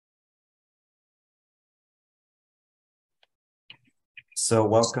So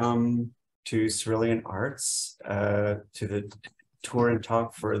welcome to Cerulean Arts, to the tour and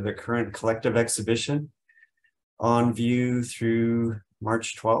talk for the current collective exhibition on view through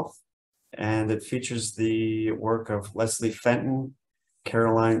March 12th. And it features the work of Leslie Fenton,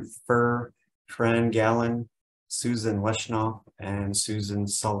 Caroline Furr, Fran Gallun, Susan Leshnoff, and Susan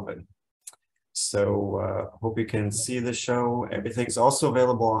Sullivan. So hope you can see the show. Everything's also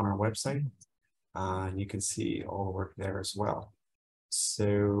available on our website. And you can see all the work there as well.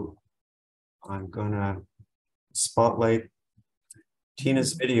 So I'm gonna spotlight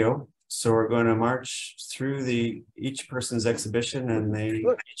Tina's video. So we're going to march through each person's exhibition, and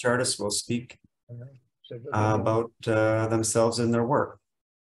each artist will speak about themselves and their work.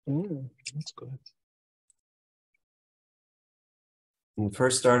 That's good. And the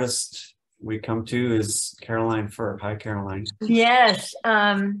first artist we come to is Caroline Furr. Hi, Caroline. Yes.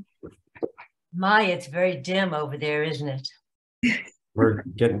 It's very dim over there, isn't it? We're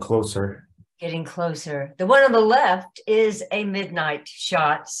getting closer. Getting closer. The one on the left is a midnight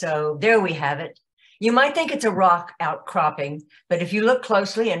shot. So there we have it. You might think it's a rock outcropping, but if you look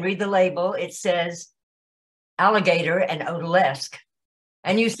closely and read the label, it says alligator and odalisque.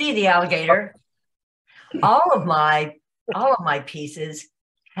 And you see the alligator. All of my pieces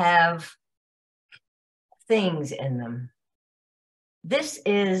have things in them. This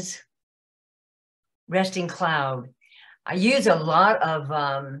is Resting Cloud. I use a lot of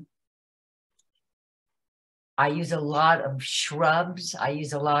shrubs. I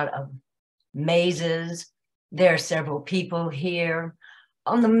use a lot of mazes. There are several people here.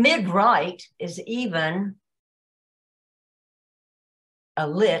 On the mid right is even a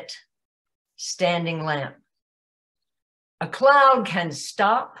lit standing lamp. A cloud can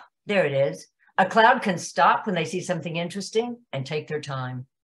stop. There it is. A cloud can stop when they see something interesting and take their time.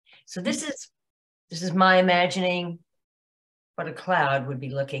 So this is my imagining what a cloud would be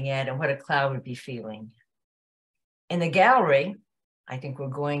looking at and what a cloud would be feeling. In the gallery, I think we're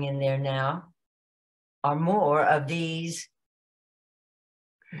going in there now, are more of these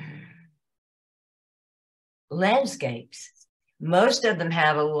landscapes. Most of them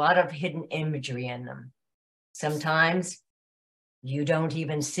have a lot of hidden imagery in them. Sometimes you don't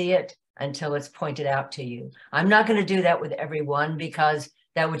even see it until it's pointed out to you. I'm not going to do that with everyone because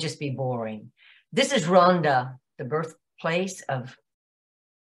that would just be boring. This is Ronda, the birthplace of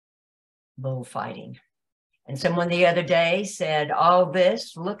bullfighting. And someone the other day said, all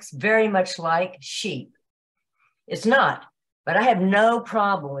this looks very much like sheep. It's not, but I have no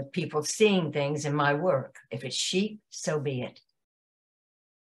problem with people seeing things in my work. If it's sheep, so be it.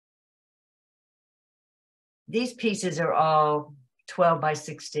 These pieces are all 12 by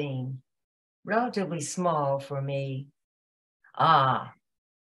 16, relatively small for me.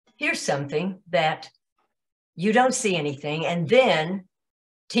 Here's something that you don't see anything. And then,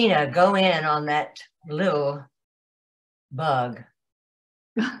 Tina, go in on that little bug.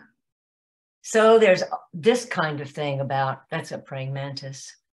 So there's this kind of thing that's a praying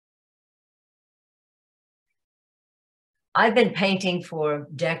mantis. I've been painting for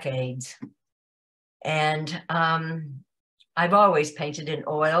decades, and I've always painted in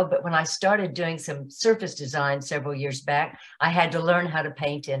oil, but when I started doing some surface design several years back, I had to learn how to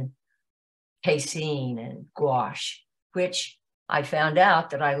paint in casein and gouache, which I found out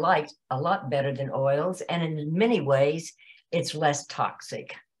that I liked a lot better than oils, and in many ways, it's less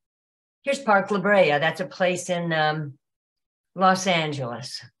toxic. Here's Park La Brea. That's a place in Los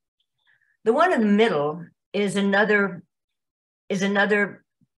Angeles. The one in the middle is another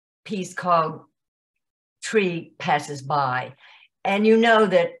piece called Tree Passes By. And you know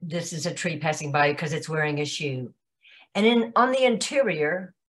that this is a tree passing by because it's wearing a shoe. And on the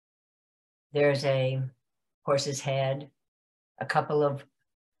interior, there's a horse's head, a couple of,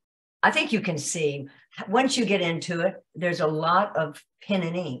 I think you can see, once you get into it, there's a lot of pen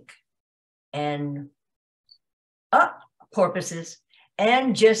and ink and porpoises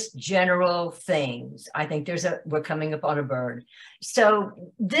and just general things. I think we're coming up on a bird.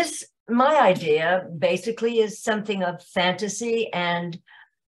 So my idea basically is something of fantasy, and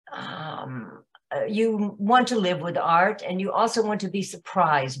you want to live with art, and you also want to be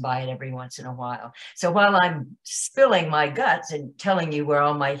surprised by it every once in a while. So while I'm spilling my guts and telling you where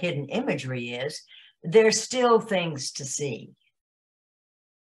all my hidden imagery is, there's still things to see.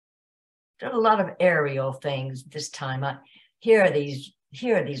 There are a lot of aerial things this time. Here are these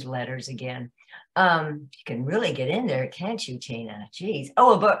letters again. You can really get in there, can't you, Tina? Jeez.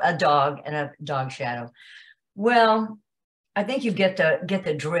 Oh, a dog and a dog shadow. Well, I think you get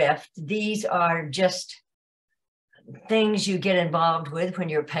the drift. These are just things you get involved with when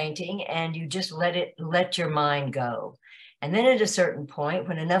you're painting, and you just let your mind go. And then at a certain point,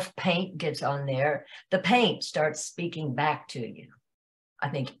 when enough paint gets on there, the paint starts speaking back to you. I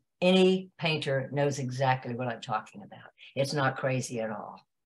think any painter knows exactly what I'm talking about. It's not crazy at all.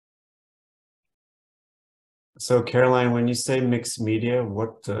 So Caroline, when you say mixed media,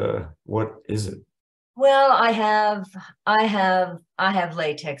 what is it? Well, I have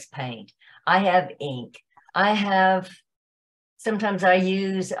latex paint. I have ink. Sometimes I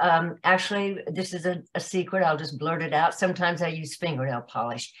use, actually, this is a secret, I'll just blurt it out. Sometimes I use fingernail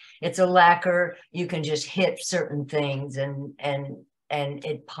polish. It's a lacquer, you can just hit certain things and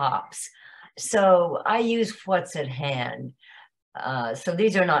it pops. So I use what's at hand. So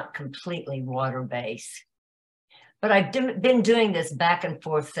these are not completely water-based. But I've been doing this back and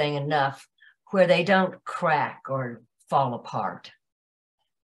forth thing enough where they don't crack or fall apart.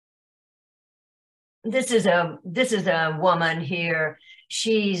 This is a woman here.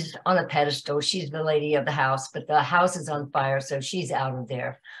 She's on a pedestal. She's the lady of the house, but the house is on fire, so she's out of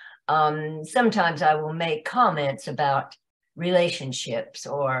there. Sometimes I will make comments about relationships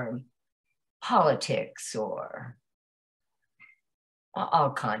or politics or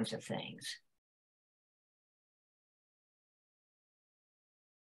all kinds of things.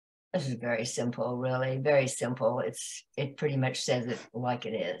 This is very simple, really, very simple. It pretty much says it like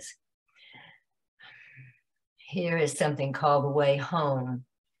it is. Here is something called The Way Home.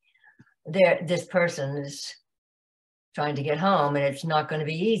 This person is trying to get home, and it's not going to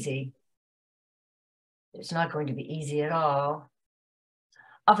be easy. It's not going to be easy at all.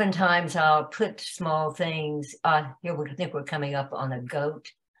 Oftentimes, I'll put small things. Here, I think we're coming up on a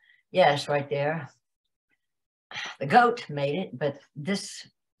goat. Yes, right there. The goat made it, but this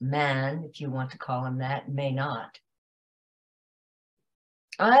man, if you want to call him that, may not.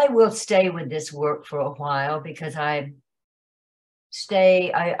 I will stay with this work for a while because I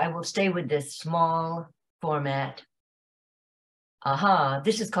will stay with this small format.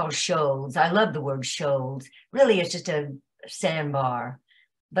 This is called shoals. I love the word shoals. Really, it's just a sandbar.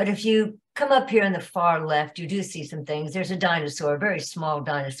 But if you come up here in the far left, you do see some things. There's a dinosaur, a very small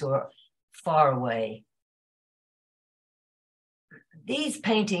dinosaur, far away. These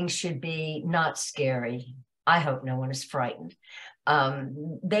paintings should be not scary. I hope no one is frightened.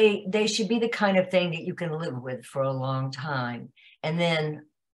 They should be the kind of thing that you can live with for a long time. And then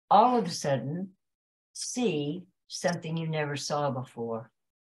all of a sudden, see something you never saw before.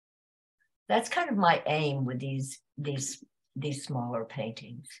 That's kind of my aim with these smaller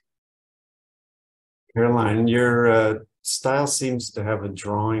paintings. Caroline, your style seems to have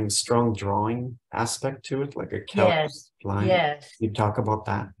a strong drawing aspect to it, like a Yes, line. yes. You talk about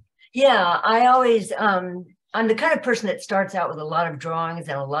that? Yeah, I always, I'm the kind of person that starts out with a lot of drawings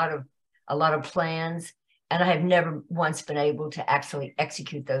and a lot of plans, and I have never once been able to actually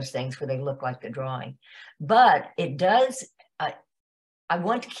execute those things where they look like the drawing. But it does, I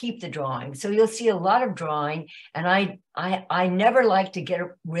want to keep the drawing. So you'll see a lot of drawing, and I never like to get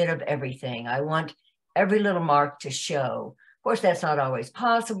rid of everything. I want every little mark to show. Of course, that's not always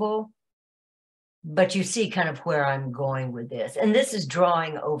possible, but you see kind of where I'm going with this. And this is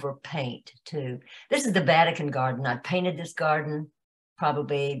drawing over paint too. This is the Vatican garden. I painted this garden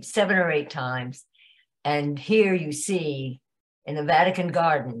probably 7 or 8 times. And here you see in the Vatican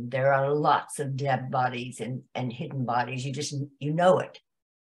garden, there are lots of dead bodies and hidden bodies. You know it.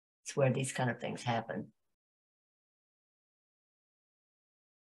 It's where these kind of things happen.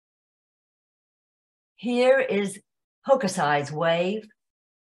 Here is Hokusai's wave.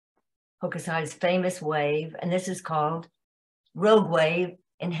 Hokusai's famous wave, and this is called Rogue Wave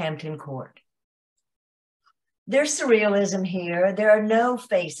in Hampton Court. There's surrealism here. There are no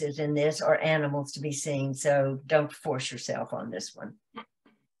faces in this or animals to be seen, so don't force yourself on this one.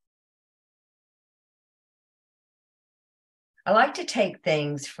 I like to take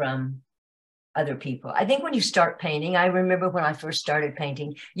things from other people. I think when you start painting, I remember when I first started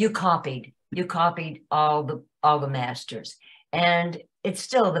painting, you copied all the masters. And it's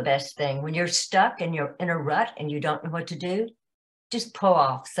still the best thing. When you're stuck and you're in a rut and you don't know what to do, just pull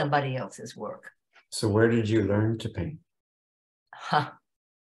off somebody else's work. So where did you learn to paint?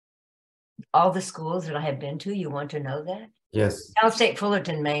 All the schools that I have been to, you want to know that? Yes. Cal State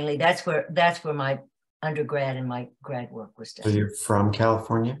Fullerton mainly. That's where my undergrad and my grad work was done. So you're from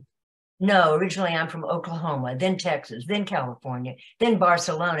California? No, originally I'm from Oklahoma, then Texas, then California, then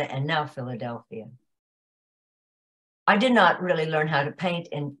Barcelona, and now Philadelphia. I did not really learn how to paint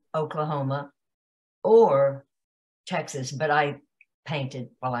in Oklahoma or Texas, but I painted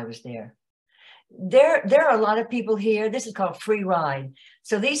while I was there. There are a lot of people here. This is called free ride.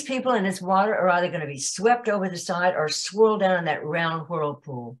 So these people in this water are either going to be swept over the side or swirled down in that round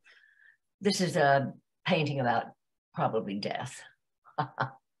whirlpool. This is a painting about Probably death.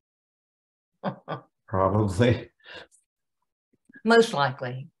 Probably. Most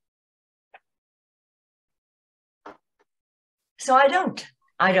likely. So I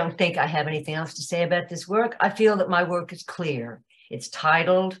don't think I have anything else to say about this work. I feel that my work is clear. It's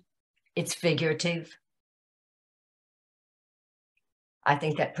titled, it's figurative. I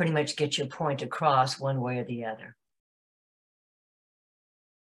think that pretty much gets your point across one way or the other.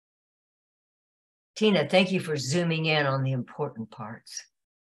 Tina, thank you for zooming in on the important parts.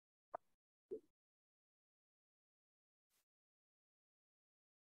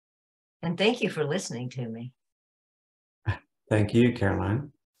 And thank you for listening to me. Thank you,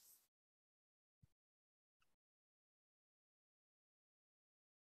 Caroline.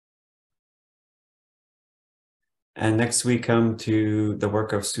 And next we come to the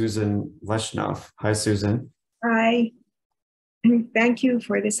work of Susan Leshnoff. Hi, Susan. Hi. Thank you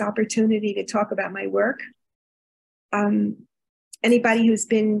for this opportunity to talk about my work. Anybody who's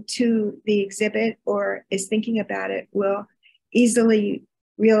been to the exhibit or is thinking about it will easily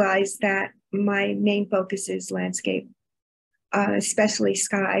realize that my main focus is landscape, especially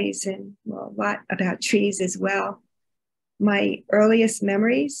skies, and well, a lot about trees as well. My earliest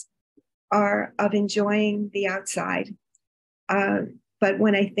memories are of enjoying the outside. But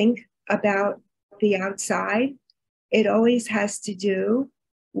when I think about the outside, it always has to do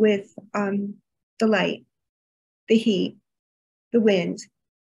with the light, the heat, the wind,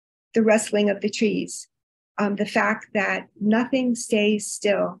 the rustling of the trees, the fact that nothing stays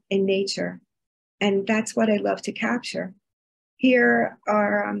still in nature. And that's what I love to capture. Here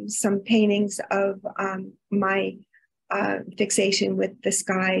are some paintings of my fixation with the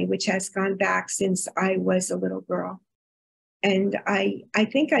sky, which has gone back since I was a little girl. And I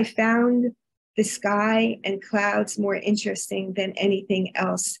think I found the sky and clouds more interesting than anything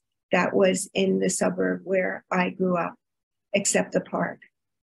else that was in the suburb where I grew up, except the park.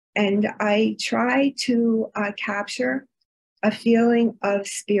 And I try to capture a feeling of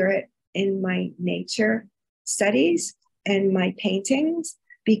spirit in my nature studies and my paintings,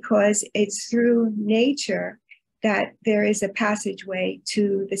 because it's through nature that there is a passageway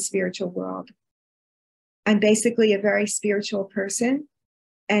to the spiritual world. I'm basically a very spiritual person,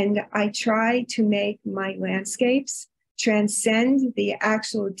 and I try to make my landscapes transcend the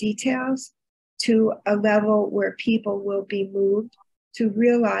actual details to a level where people will be moved to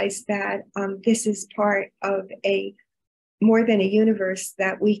realize that this is part of a more than a universe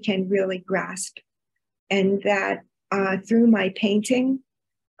that we can really grasp. And that through my painting,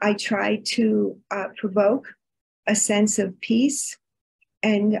 I try to provoke a sense of peace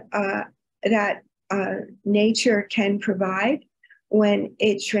and that nature can provide when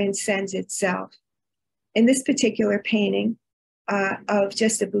it transcends itself. In this particular painting of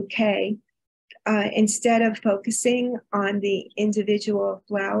just a bouquet, instead of focusing on the individual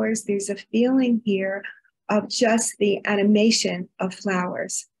flowers, there's a feeling here of just the animation of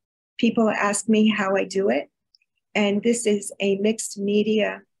flowers. People ask me how I do it, and this is a mixed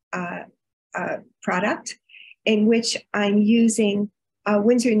media product in which I'm using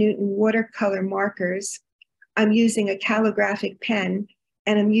Winsor Newton watercolor markers. I'm using a calligraphic pen,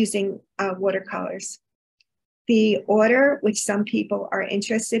 and I'm using watercolors. The order, which some people are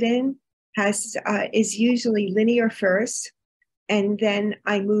interested in, is usually linear first, and then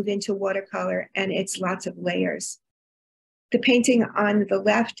I move into watercolor, and it's lots of layers. The painting on the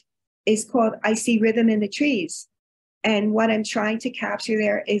left is called I See Rhythm in the Trees. And what I'm trying to capture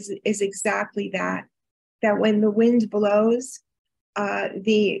there is exactly that when the wind blows,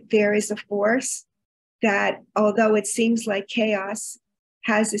 there is a force that, although it seems like chaos,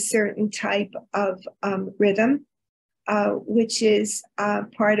 has a certain type of rhythm, which is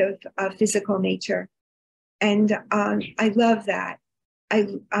part of physical nature. And I love that.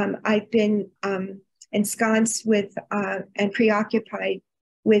 I've been ensconced with and preoccupied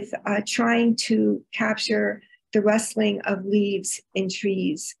with trying to capture the rustling of leaves in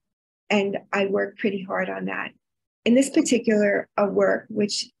trees. And I work pretty hard on that. In this particular work,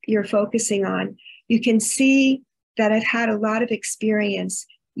 which you're focusing on, you can see that I've had a lot of experience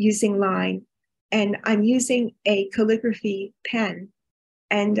using line, and I'm using a calligraphy pen.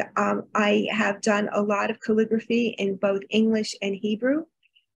 And I have done a lot of calligraphy in both English and Hebrew.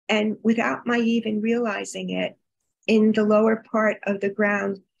 And without my even realizing it, in the lower part of the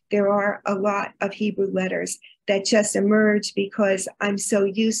ground, there are a lot of Hebrew letters that just emerge because I'm so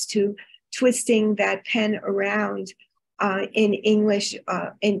used to twisting that pen around in English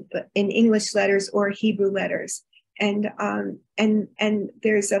letters or Hebrew letters. And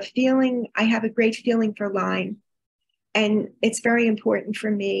there's a feeling, I have a great feeling for line. And it's very important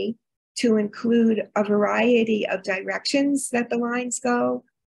for me to include a variety of directions that the lines go,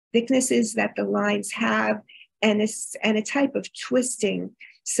 thicknesses that the lines have, and a type of twisting,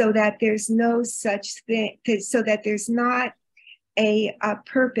 so that there's no such thing, so that there's not a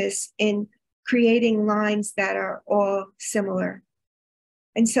purpose in creating lines that are all similar.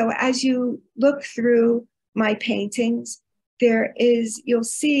 And so as you look through my paintings, you'll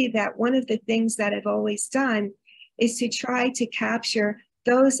see that one of the things that I've always done is to try to capture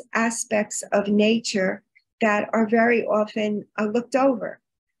those aspects of nature that are very often looked over.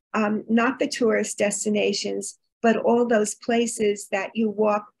 Not the tourist destinations, but all those places that you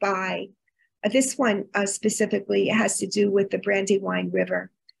walk by. This one specifically has to do with the Brandywine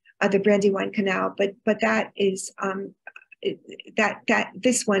River, the Brandywine Canal, but that is,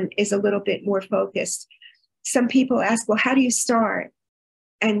 this one is a little bit more focused. Some people ask, well, how do you start?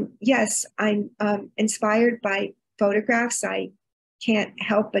 And yes, I'm inspired by photographs. I can't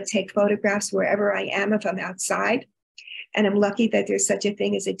help but take photographs wherever I am if I'm outside. And I'm lucky that there's such a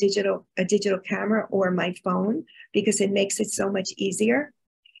thing as a digital camera or my phone, because it makes it so much easier.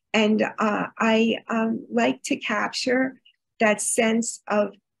 And I like to capture that sense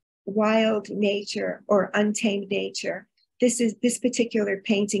of wild nature or untamed nature. This particular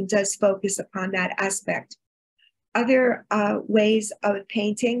painting does focus upon that aspect. Other ways of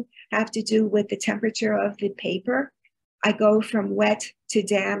painting have to do with the temperature of the paper. I go from wet to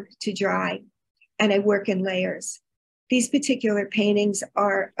damp to dry, and I work in layers. These particular paintings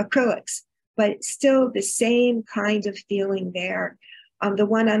are acrylics, but still the same kind of feeling there. The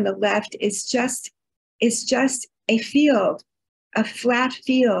one on the left is just a field, a flat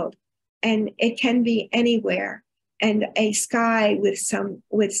field, and it can be anywhere, and a sky with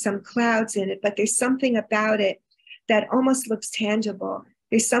some clouds in it, but there's something about it that almost looks tangible.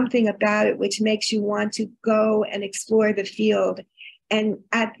 There's something about it which makes you want to go and explore the field, and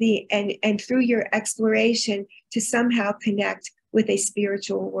through your exploration to somehow connect with a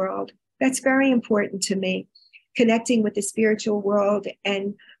spiritual world. That's very important to me, connecting with the spiritual world,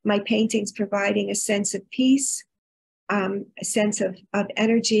 and my paintings providing a sense of peace, a sense of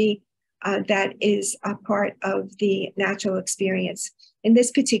energy that is a part of the natural experience. In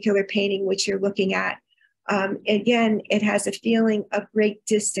this particular painting, which you're looking at, again, it has a feeling of great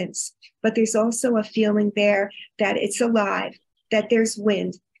distance, but there's also a feeling there that it's alive, that there's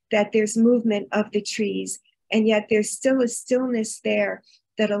wind, that there's movement of the trees, and yet there's still a stillness there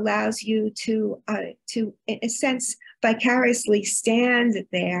that allows you to in a sense, vicariously stand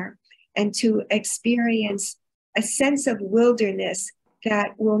there and to experience a sense of wilderness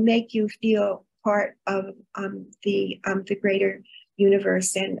that will make you feel part of the greater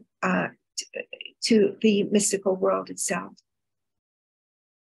universe and to the mystical world itself.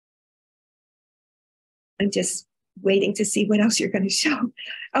 I'm just waiting to see what else you're going to show.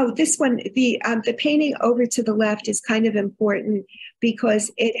 Oh, this one, the painting over to the left is kind of important because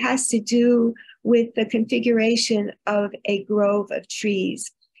it has to do with the configuration of a grove of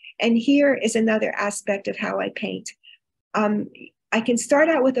trees. And here is another aspect of how I paint. I can start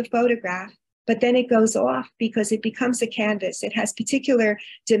out with a photograph, but then it goes off because it becomes a canvas. It has particular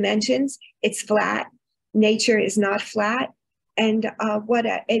dimensions. It's flat. Nature is not flat. And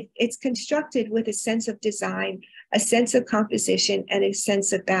it's constructed with a sense of design, a sense of composition, and a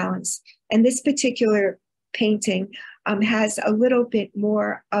sense of balance. And this particular painting has a little bit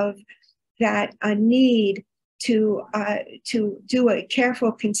more of that need to do a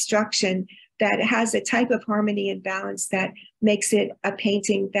careful construction that has a type of harmony and balance that makes it a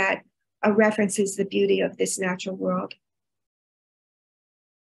painting that references the beauty of this natural world.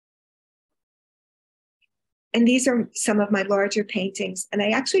 And these are some of my larger paintings. And I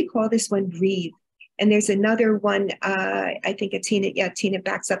actually call this one Breathe. And there's another one, I think Tina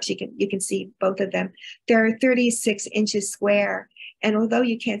backs up, you can see both of them. They're 36 inches square. And although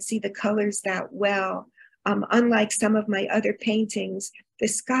you can't see the colors that well, unlike some of my other paintings, the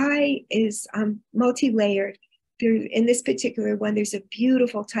sky is multi-layered. In this particular one, there's a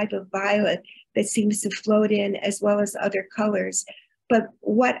beautiful type of violet that seems to float in, as well as other colors. But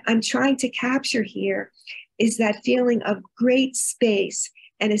what I'm trying to capture here is that feeling of great space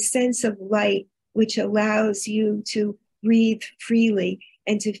and a sense of light, which allows you to breathe freely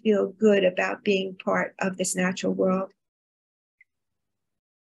and to feel good about being part of this natural world.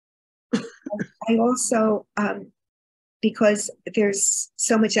 I also, because there's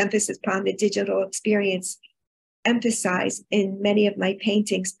so much emphasis upon the digital experience, emphasize in many of my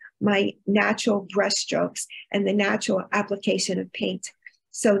paintings my natural brushstrokes and the natural application of paint,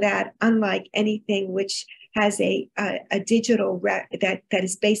 so that unlike anything which has a digital that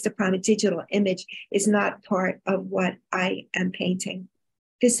is based upon a digital image, is not part of what I am painting.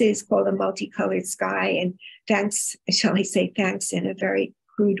 this is called a multicolored sky. And thanks, shall I say, thanks in a very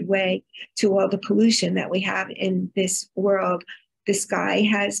crude way to all the pollution that we have in this world, the sky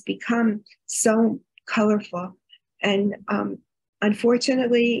has become so colorful. And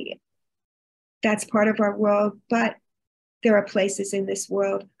unfortunately, that's part of our world, but there are places in this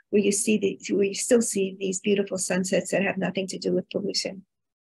world where you still see these beautiful sunsets that have nothing to do with pollution.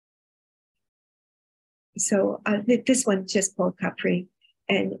 So this one just called Capri,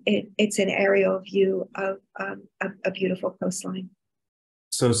 and it's an aerial view of a beautiful coastline.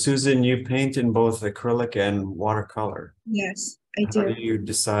 So Susan, you paint in both acrylic and watercolor. Yes, I How do. do you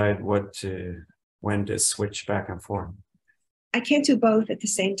decide when to switch back and forth? I can't do both at the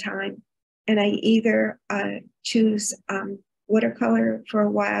same time. And I either choose watercolor for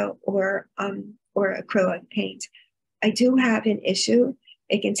a while or acrylic paint. I do have an issue.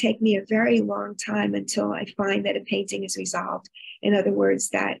 It can take me a very long time until I find that a painting is resolved. In other words,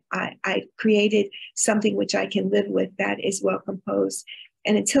 that I've created something which I can live with, that is well composed.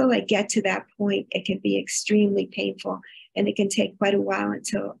 And until I get to that point, it can be extremely painful. And it can take quite a while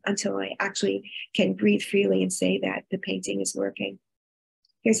until I actually can breathe freely and say that the painting is working.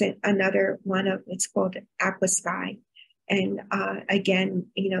 Here's another one of, it's called Aqua Sky. And again,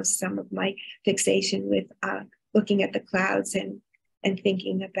 you know, some of my fixation with looking at the clouds and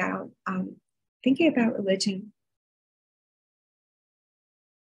thinking about religion.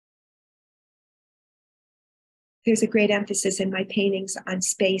 There's a great emphasis in my paintings on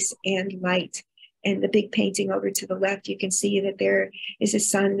space and light. And the big painting over to the left, you can see that there is a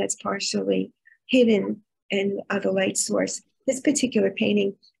sun that's partially hidden in the light source. This particular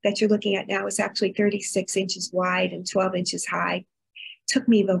painting that you're looking at now is actually 36 inches wide and 12 inches high. It took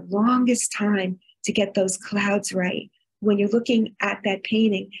me the longest time to get those clouds right. When you're looking at that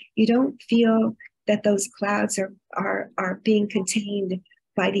painting, you don't feel that those clouds are being contained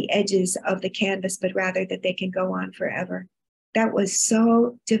by the edges of the canvas, but rather that they can go on forever. That was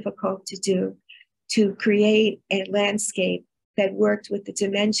so difficult to do, to create a landscape that worked with the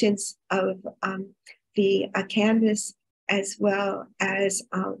dimensions of the canvas, as well as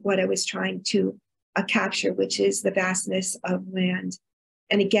what I was trying to capture, which is the vastness of land.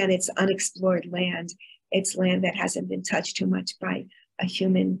 And again, it's unexplored land. It's land that hasn't been touched too much by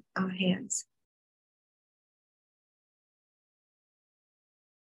human hands.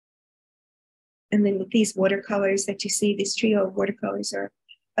 And then with these watercolors that you see, this trio of watercolors are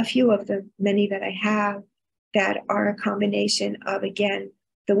a few of the many that I have that are a combination of, again,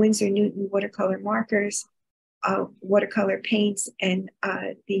 the Winsor Newton watercolor markers, watercolor paints, and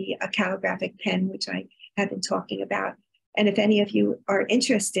the calligraphic pen, which I have been talking about. And if any of you are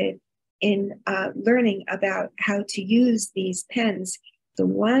interested in learning about how to use these pens, the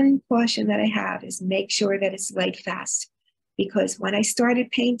one caution that I have is make sure that it's light fast. Because when I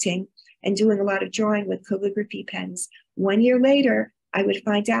started painting and doing a lot of drawing with calligraphy pens, 1 year later, I would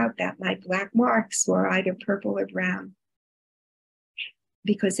find out that my black marks were either purple or brown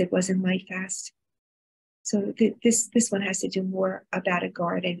because it wasn't light fast. So this one has to do more about a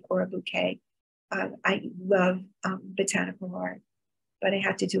garden or a bouquet. I love botanical art, but I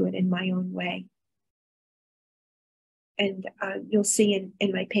have to do it in my own way. And you'll see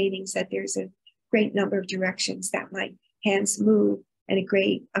in my paintings that there's a great number of directions that my hands move and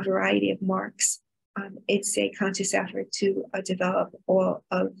a variety of marks. It's a conscious effort to develop all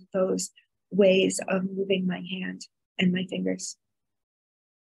of those ways of moving my hand and my fingers.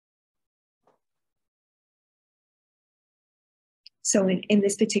 So in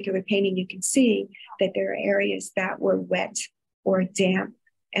this particular painting, you can see that there are areas that were wet or damp,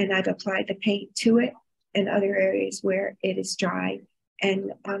 and I've applied the paint to it, and other areas where it is dry.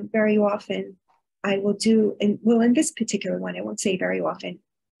 And very often I will do, in this particular one, I won't say very often,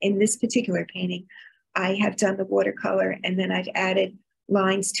 in this particular painting, I have done the watercolor and then I've added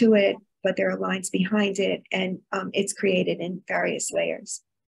lines to it, but there are lines behind it, and it's created in various layers.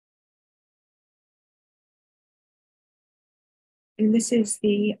 And this is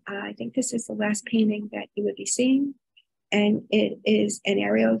I think this is the last painting that you would be seeing. And it is an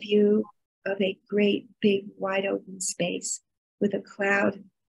aerial view of a great, big, wide open space with a cloud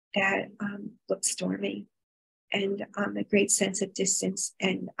that looks stormy, and a great sense of distance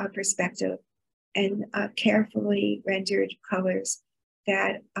and perspective, and carefully rendered colors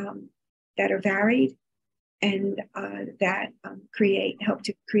that are varied and that help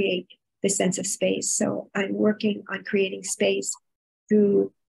to create the sense of space. So I'm working on creating space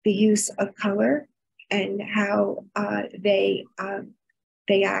through the use of color and how they are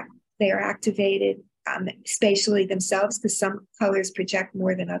activated spatially themselves, because some colors project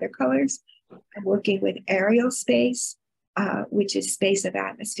more than other colors. I'm working with aerial space which is space of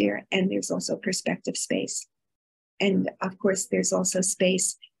atmosphere, and there's also perspective space. And of course, there's also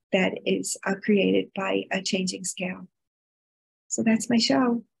space that is created by a changing scale. So that's my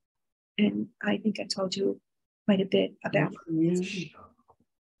show. And I think I told you quite a bit about it.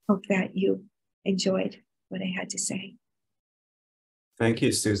 Hope that you enjoyed what I had to say. Thank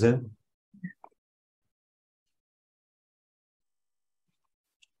you, Susan.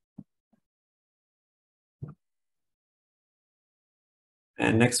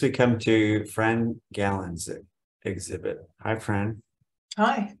 And next we come to Fran Gallun's exhibit. Hi, Fran.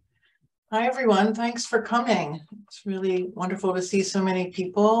 Hi. Hi, everyone. Thanks for coming. It's really wonderful to see so many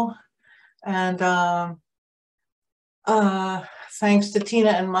people. And thanks to Tina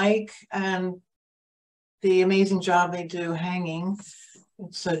and Mike and the amazing job they do hanging.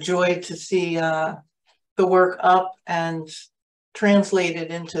 It's a joy to see the work up and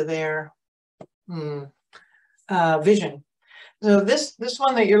translated into their vision. So this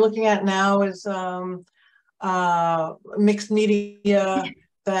one that you're looking at now is mixed media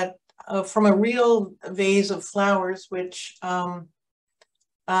that from a real vase of flowers, which, and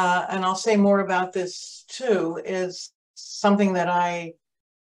I'll say more about this too, is something that I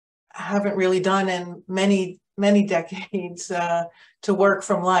haven't really done in many decades to work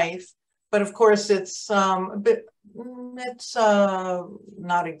from life. But of course, it's a bit, it's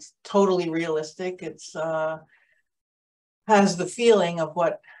not totally realistic. It's has the feeling of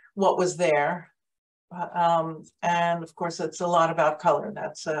what was there. And of course, it's a lot about color.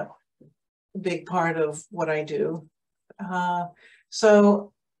 That's a big part of what I do.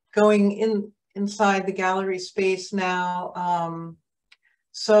 So going inside the gallery space now.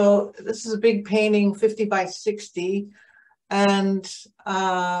 So this is a big painting, 50 by 60. And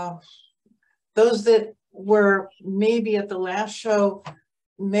those that were maybe at the last show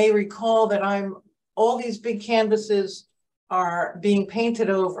may recall that all these big canvases are being painted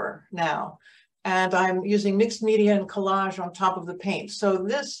over now. And I'm using mixed media and collage on top of the paint. So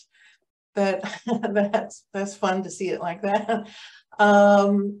that's fun to see it like that.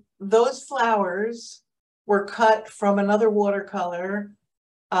 Those flowers were cut from another watercolor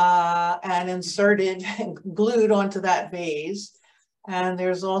and inserted and glued onto that vase. And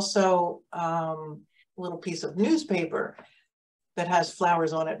there's also a little piece of newspaper that has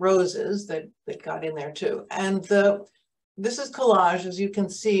flowers on it, roses that got in there too. And this is collage, as you can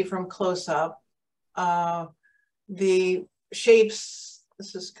see from close up. The shapes,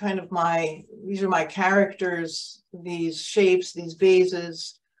 this is kind of these are my characters, these shapes, these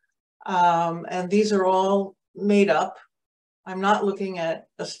vases, and these are all made up. I'm not looking at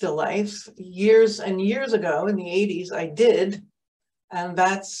a still life. Years and years ago in the 80s, I did, and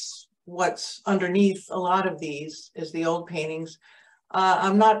that's what's underneath a lot of these is the old paintings.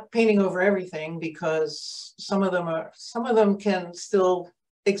 I'm not painting over everything because some of them can still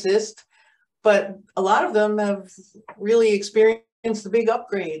exist, but a lot of them have really experienced the big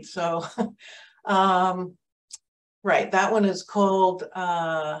upgrade. So, right, that one is called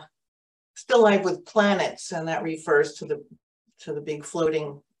Still Life with Planets, and that refers to the big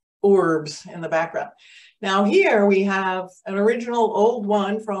floating orbs in the background. Now here we have an original old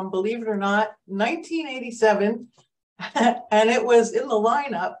one from, believe it or not, 1987. And it was in the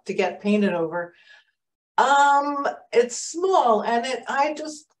lineup to get painted over. It's small, and I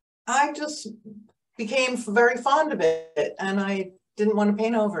just became very fond of it, and I didn't want to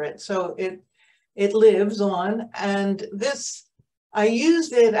paint over it. So it lives on, and this, I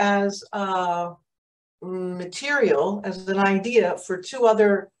used it as material, as an idea for two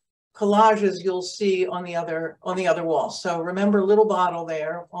other collages you'll see on the other wall. So remember, little bottle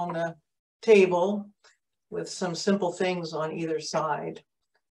there on the table with some simple things on either side,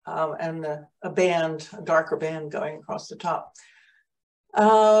 and a darker band going across the top.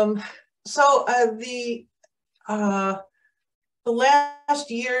 So the last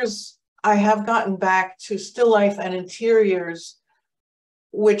years, I have gotten back to still life and interiors,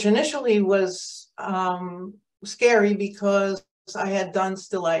 which initially was scary because I had done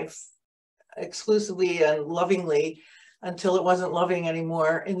still life exclusively and lovingly until it wasn't loving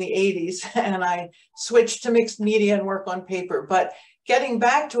anymore in the 80s. And I switched to mixed media and work on paper. But getting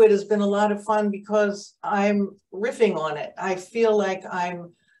back to it has been a lot of fun because I'm riffing on it. I feel like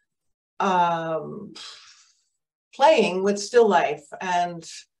I'm playing with still life, and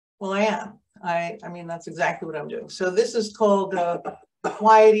well, I am. I mean, that's exactly what I'm doing. So this is called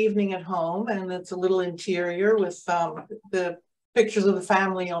Quiet Evening at Home, and it's a little interior with the pictures of the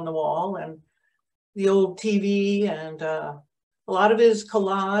family on the wall and the old TV, and a lot of it is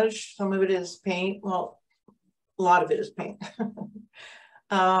collage. Some of it is paint. Well, a lot of it is paint.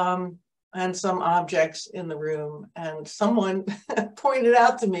 and some objects in the room. And someone pointed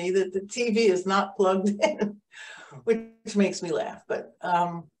out to me that the TV is not plugged in, which makes me laugh, but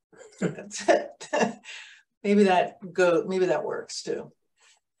maybe that works too.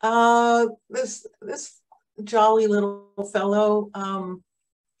 This jolly little fellow,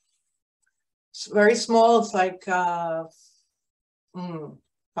 it's very small. It's like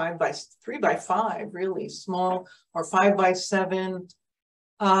 3x5, really small, or 5x7.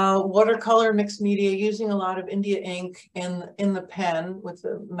 Watercolor mixed media, using a lot of India ink in the pen with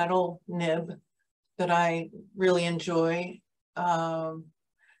the metal nib that I really enjoy.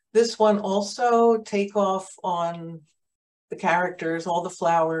 This one also take off on the characters, all the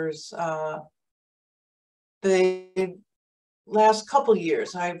flowers. The last couple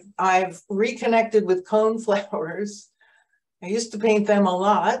years, I've reconnected with cone flowers. I used to paint them a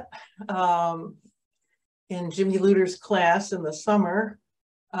lot in Jimmy Luter's class in the summer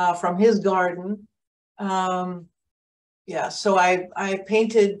from his garden. Yeah, so I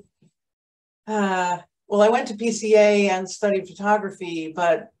painted, well, I went to PCA and studied photography,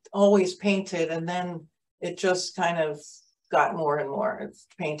 but always painted, and then it just kind of got more and more. It's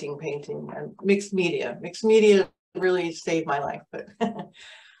painting, and mixed media. Mixed media really saved my life, but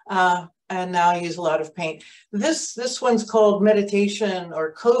and now I use a lot of paint. This one's called Meditation,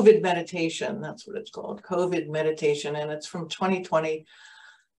 or COVID Meditation. That's what it's called, COVID Meditation, and it's from 2020.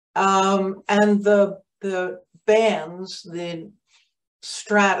 And the bands, the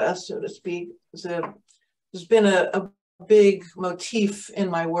strata, so to speak, there's been a big motif in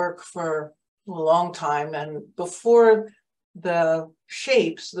my work for a long time. And before the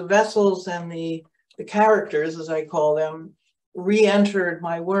shapes, the vessels, and the characters, as I call them, re-entered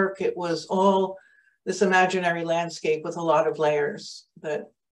my work, it was all this imaginary landscape with a lot of layers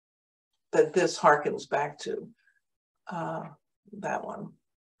that this harkens back to, that one.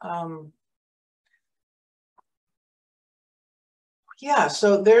 Yeah,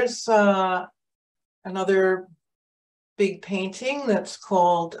 so there's another big painting that's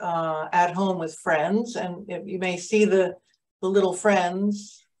called At Home with Friends, and you may see the little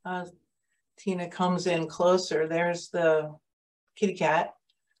friends. Tina comes in closer. There's the kitty cat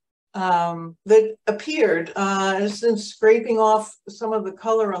that appeared. Since scraping off some of the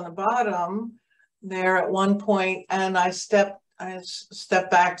color on the bottom there at one point, and I stepped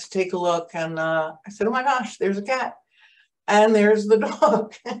back to take a look, and I said, oh my gosh, there's a cat. And there's the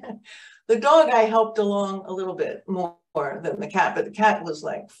dog. The dog I helped along a little bit more than the cat, but the cat was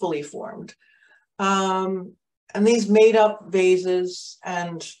like fully formed. And these made up vases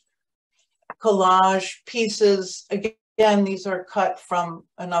and collage pieces, again, these are cut from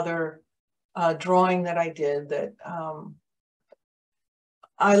another drawing that I did that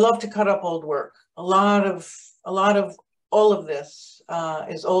I love to cut up old work. A lot of all of this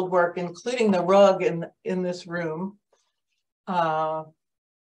is old work, including the rug in this room.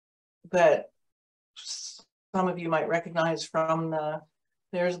 That some of you might recognize from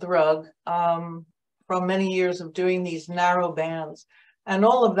there's the rug, from many years of doing these narrow bands. And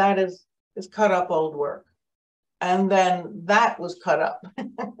all of that is cut up old work. And then that was cut up.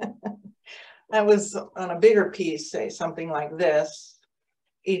 That was on a bigger piece, say something like this.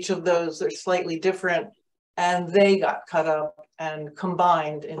 Each of those are slightly different, and they got cut up and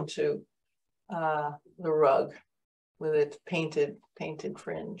combined into the rug with its painted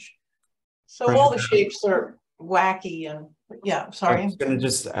fringe. So all the shapes are wacky, and yeah, sorry. I was going to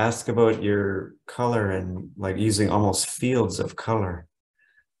just ask about your color and like using almost fields of color.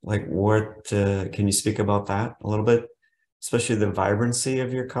 Like what, can you speak about that a little bit? Especially the vibrancy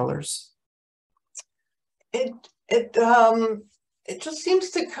of your colors? It just seems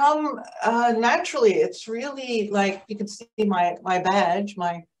to come naturally. It's really like, you can see my badge,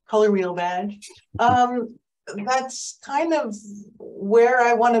 my color wheel badge. That's kind of where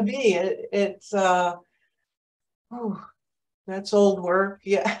I want to be. It's that's old work.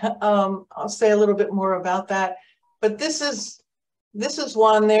 Yeah, I'll say a little bit more about that. But this is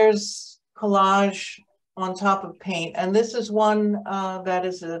one. There's collage on top of paint, and this is one that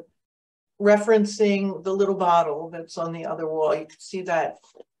is referencing the little bottle that's on the other wall. You can see that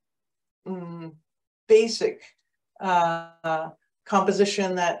basic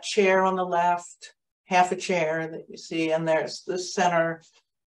composition. That chair on the left, half a chair that you see, and there's the center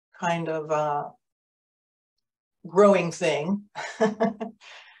kind of growing thing.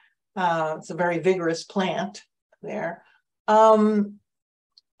 It's a very vigorous plant there.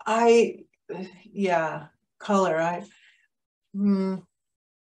 Yeah, color. I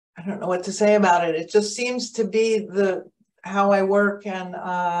don't know what to say about it. It just seems to be how I work, and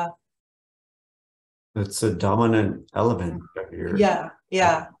it's a dominant element of your. Yeah.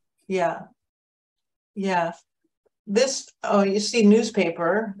 Yeah. This, oh, you see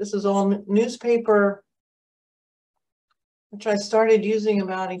newspaper. This is all newspaper, which I started using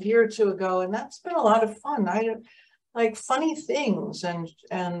about a year or two ago, and that's been a lot of fun. I like funny things, and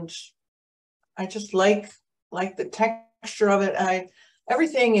I just like the texture of it.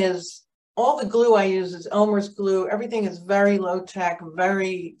 Everything is, all the glue I use is Elmer's glue. Everything is very low tech,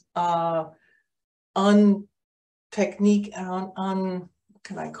 very technique, what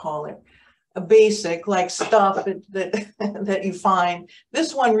can I call it? A basic, like stuff that that you find.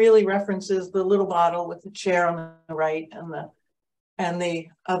 This one really references the little bottle with the chair on the right and the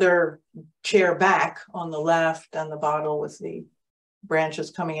other chair back on the left, and the bottle with the branches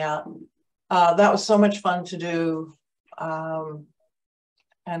coming out. That was so much fun to do. And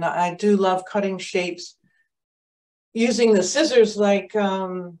I do love cutting shapes using the scissors, like,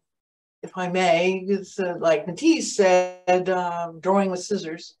 if I may, it's like Matisse said, drawing with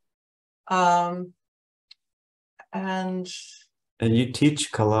scissors. And you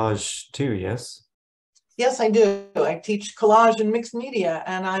teach collage too, yes? Yes, I do. I teach collage and mixed media,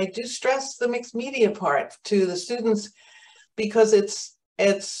 and I do stress the mixed media part to the students because it's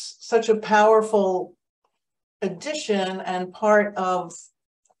such a powerful addition and part of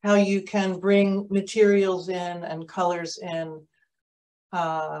how you can bring materials in and colors in.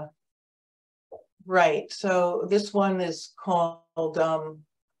 Right. So this one is called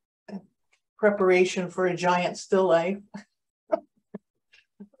Preparation for a Giant Still Life.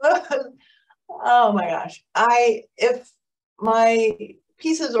 Oh my gosh. If my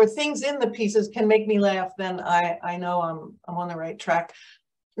pieces or things in the pieces can make me laugh, then I know I'm on the right track.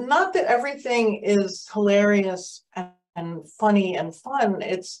 Not that everything is hilarious and funny and fun.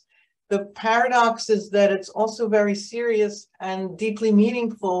 It's the paradox is that it's also very serious and deeply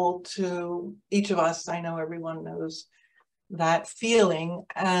meaningful to each of us. I know everyone knows that feeling,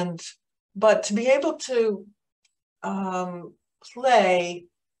 but to be able to play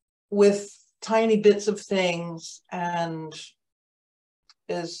with tiny bits of things and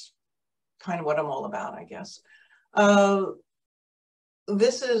is kind of what I'm all about, I guess.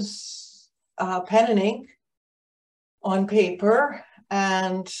 This is pen and ink on paper,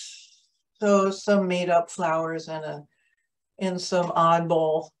 and so some made up flowers in some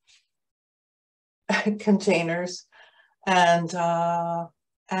oddball containers, and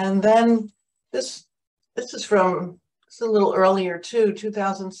then this is from, it's a little earlier too,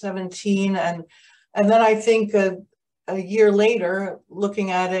 2017, and then I think a year later, looking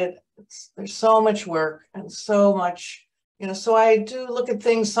at it, there's so much work and so much, you know. So I do look at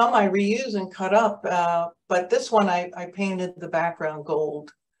things. Some I reuse and cut up, but this one I painted the background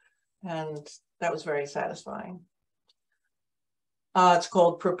gold, and that was very satisfying. It's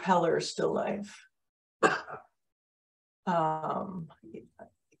called Propeller Still Life.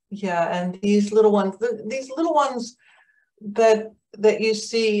 Yeah, and these little ones that you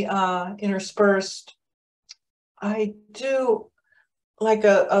see interspersed, I do like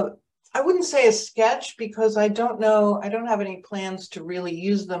I wouldn't say a sketch, because I don't have any plans to really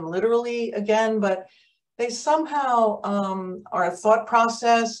use them literally again, but they somehow are a thought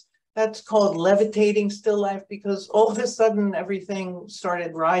process. That's called levitating still life, because all of a sudden everything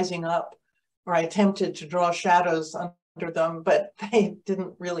started rising up, or I attempted to draw shadows under them, but they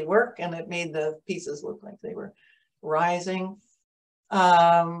didn't really work, and it made the pieces look like they were rising.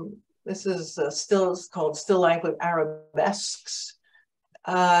 This is it's called Still Life with Arabesques,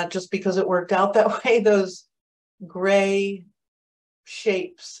 just because it worked out that way, those gray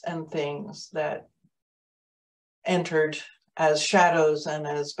shapes and things that entered as shadows and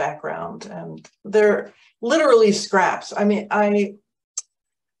as background, and they're literally scraps. I mean,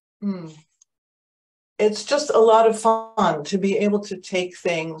 it's just a lot of fun to be able to take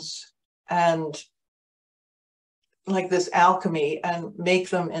things and, like this alchemy, and make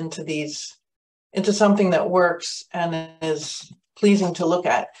them into something that works and is pleasing to look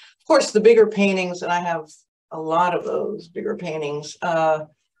at. Of course, the bigger paintings, and I have a lot of those bigger paintings,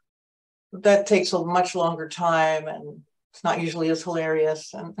 that takes a much longer time, and it's not usually as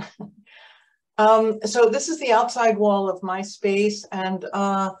hilarious. And so this is the outside wall of my space, and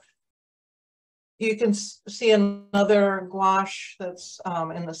you can see another gouache that's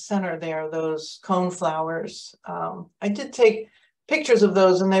in the center there, those cone flowers. I did take pictures of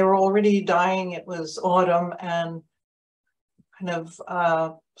those, and they were already dying. It was autumn, and kind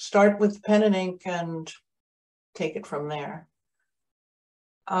of start with pen and ink and take it from there.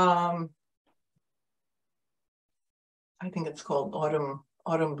 I think it's called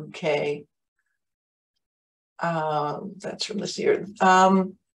Autumn Bouquet. That's from this year.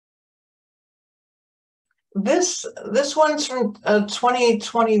 This one's from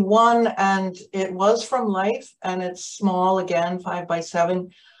 2021, and it was from Life, and it's small again,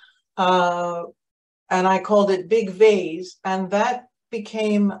 5x7. And I called it Big Vase, and that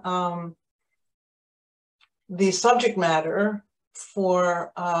became the subject matter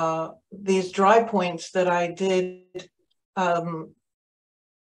for these dry points that I did, well,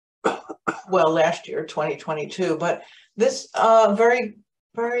 last year, 2022. But this very,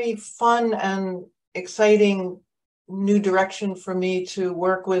 very fun and exciting new direction for me to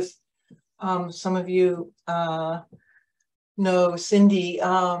work with. Some of you know Cindy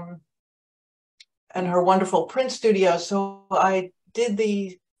and her wonderful print studio. So I did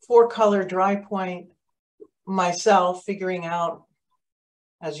the 4-color dry point myself, figuring out,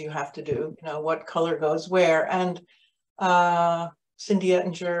 as you have to do, you know, what color goes where. And Cindy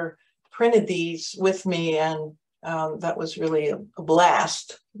Ettinger printed these with me, and that was really a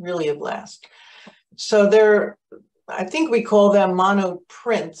blast, really a blast. So they're, I think we call them mono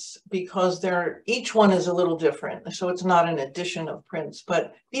prints because they're, each one is a little different. So it's not an addition of prints,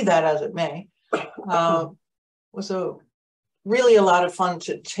 but be that as it may. Was really a lot of fun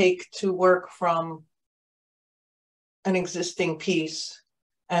to take to work from an existing piece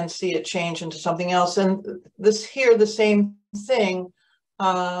and see it change into something else. And this here, the same thing,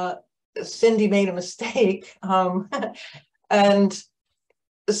 Cindy made a mistake. And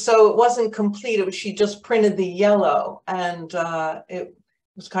so it wasn't complete. It was, she just printed the yellow, and it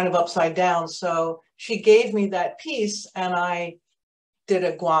was kind of upside down. So she gave me that piece, and I did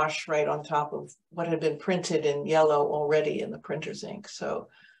a gouache right on top of what had been printed in yellow already in the printer's ink. So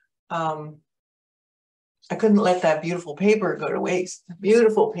I couldn't let that beautiful paper go to waste.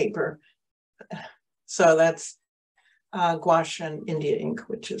 Beautiful paper. So that's gouache and India ink,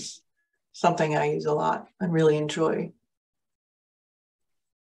 which is something I use a lot and really enjoy.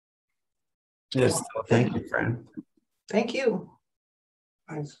 Yes, thank you, Fran. Thank you.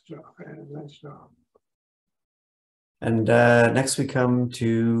 Nice job, Fran. Nice job. And next we come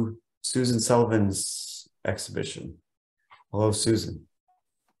to Susan Sullivan's exhibition. Hello, Susan.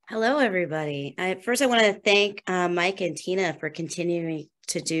 Hello, everybody. First, I want to thank Mike and Tina for continuing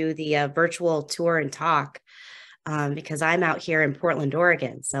to do the virtual tour and talk, because I'm out here in Portland,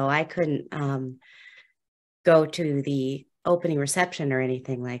 Oregon, so I couldn't go to the opening reception or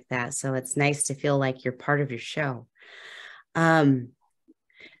anything like that. So it's nice to feel like you're part of your show.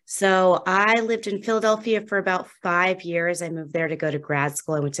 So I lived in Philadelphia for about 5 years. I moved there to go to grad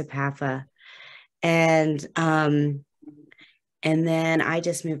school. I went to PAFA. And then I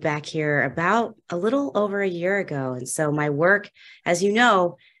just moved back here about a little over a year ago. And so my work, as you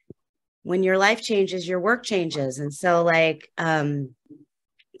know, when your life changes, your work changes. And so like,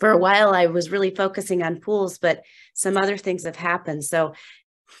 for a while, I was really focusing on pools, but some other things have happened. So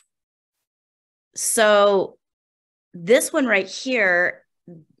this one right here,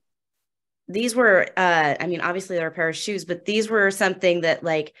 these were, I mean, obviously they're a pair of shoes, but these were something that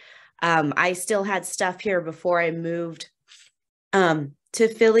like, I still had stuff here before I moved to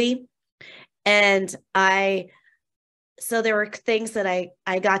Philly. And so there were things that I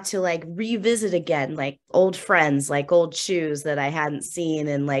got to like revisit again, like old friends, like old shoes that I hadn't seen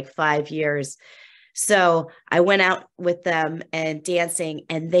in like 5 years. So I went out with them and dancing,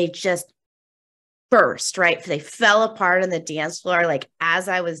 and they just burst, right? They fell apart on the dance floor. Like as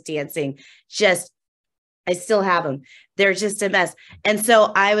I was dancing, I still have them. They're just a mess. And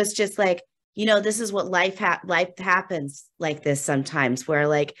so I was just like, you know, this is what life happens like this sometimes, where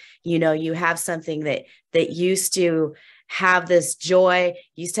like, you know, you have something that used to have this joy,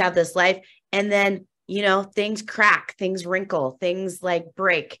 used to have this life. And then, you know, things crack, things wrinkle, things like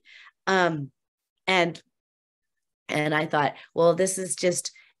break. And I thought, well, this is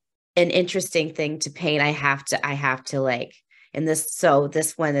just an interesting thing to paint. I have to like, and so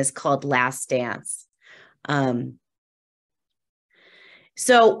this one is called Last Dance.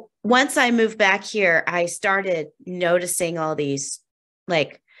 So once I moved back here, I started noticing all these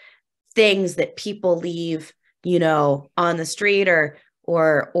like things that people leave, you know, on the street or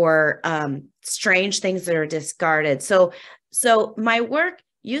strange things that are discarded. So my work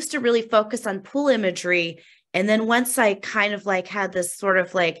used to really focus on pool imagery. And then once I kind of like had this sort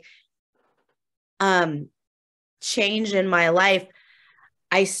of like change in my life,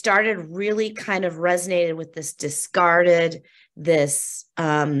 I started really kind of resonated with this discarded, these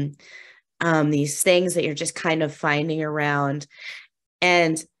things that you're just kind of finding around.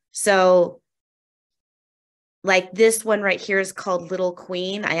 And so like this one right here is called Little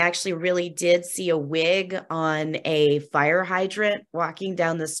Queen. I actually really did see a wig on a fire hydrant walking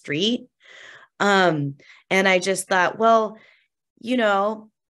down the street. And I just thought, well, you know,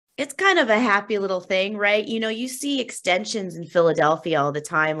 it's kind of a happy little thing, right? You know, you see extensions in Philadelphia all the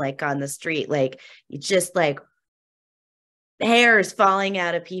time, like on the street, like you just like hairs falling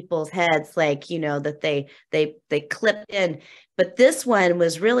out of people's heads, like, you know, that they clip in. But this one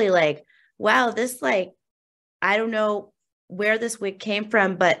was really like, wow, this, like, I don't know where this wig came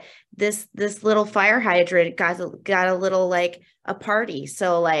from, but this little fire hydrant got a little like a party.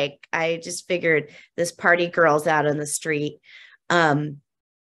 So like I just figured this party girl's out on the street. The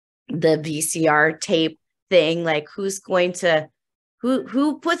VCR tape thing, like who's going to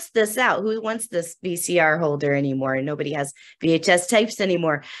who puts this out? Who wants this VCR holder anymore? Nobody has VHS tapes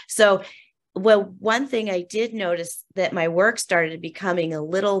anymore. So, well, one thing I did notice that my work started becoming a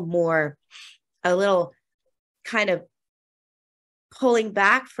little kind of pulling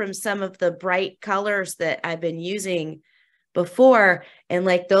back from some of the bright colors that I've been using before. And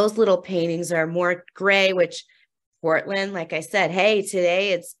like those little paintings are more gray, which Portland, like I said, hey,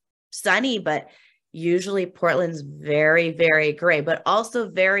 today it's sunny, but usually Portland's very, very gray, but also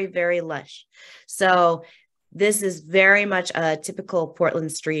very, very lush. So this is very much a typical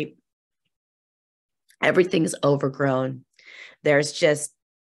Portland street. Everything's overgrown. There's just,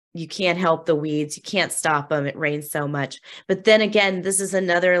 you can't help the weeds. You can't stop them. It rains so much. But then again, this is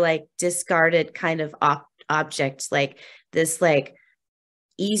another like discarded kind of object, like this like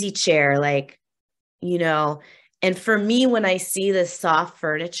easy chair, like, you know. And for me, when I see this soft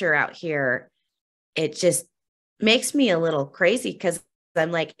furniture out here, it just makes me a little crazy because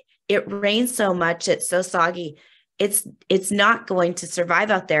I'm like, it rains so much. It's so soggy. It's not going to survive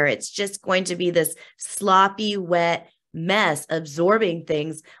out there. It's just going to be this sloppy, wet mess, absorbing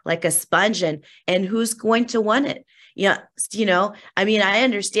things like a sponge. And who's going to want it? Yeah, you know, I mean, I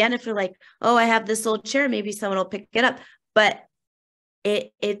understand if you're like, oh, I have this old chair, maybe someone will pick it up. But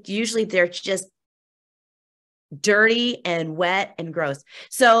it usually they're just dirty and wet and gross.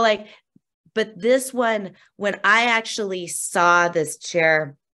 So like, but this one, when I actually saw this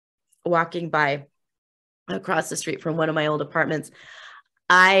chair walking by across the street from one of my old apartments,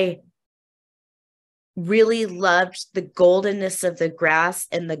 I really loved the goldenness of the grass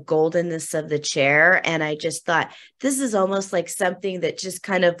and the goldenness of the chair. And I just thought, this is almost like something that just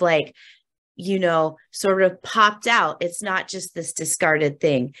kind of like, you know, sort of popped out. It's not just this discarded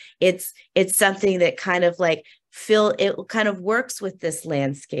thing. It's something that kind of like it kind of works with this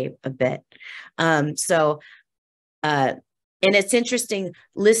landscape a bit. And it's interesting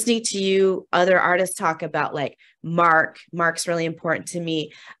listening to you, other artists talk about like Mark's really important to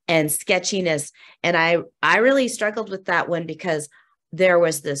me, and sketchiness. And I really struggled with that one because there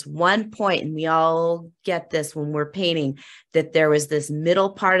was this one point, and we all get this when we're painting, that there was this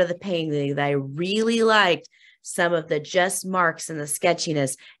middle part of the painting that I really liked, some of the just marks and the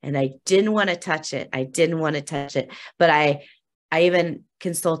sketchiness, and I didn't want to touch it. But I even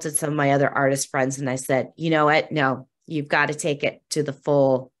consulted some of my other artist friends, and I said, you know what? No, you've got to take it to the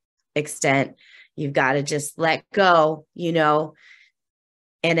full extent. You've got to just let go, you know.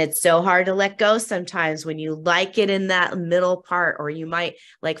 And it's so hard to let go sometimes when you like it in that middle part, or you might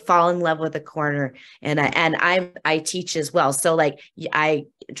like fall in love with a corner. And I teach as well. So like I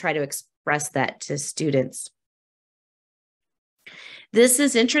try to express that to students. This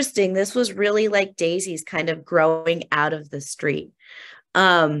is interesting. This was really like daisies kind of growing out of the street.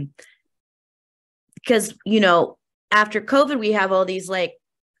 Because, you know, after COVID, we have all these like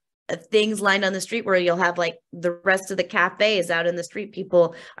things lined on the street where you'll have like the rest of the cafes out in the street.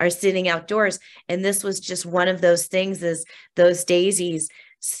 People are sitting outdoors. And this was just one of those things, is those daisies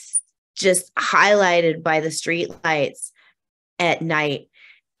just highlighted by the street lights at night.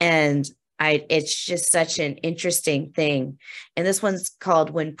 And it's just such an interesting thing. And this one's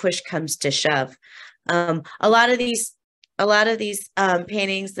called When Push Comes to Shove. A lot of these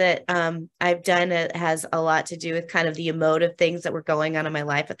paintings that I've done, it has a lot to do with kind of the emotive things that were going on in my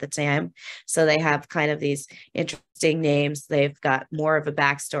life at the time. So they have kind of these interesting names. They've got more of a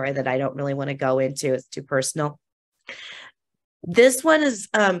backstory that I don't really want to go into. It's too personal. This one is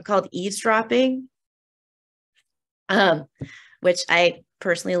called Eavesdropping, which I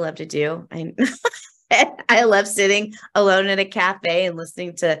personally love to do. I love sitting alone at a cafe and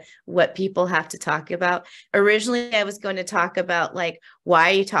listening to what people have to talk about. Originally, I was going to talk about like, why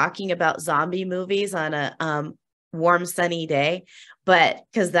are you talking about zombie movies on a warm, sunny day? But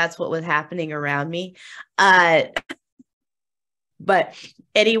because that's what was happening around me. But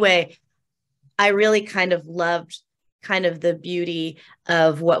anyway, I really kind of loved kind of the beauty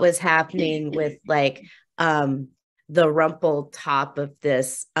of what was happening with like the rumpled top of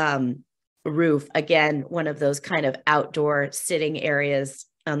this roof. Again, one of those kind of outdoor sitting areas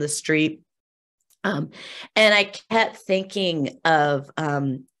on the street. And I kept thinking of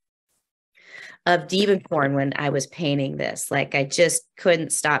of Diebenkorn when I was painting this. Like I just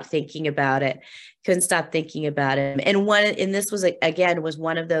couldn't stop thinking about it. Couldn't stop thinking about it. And this was again was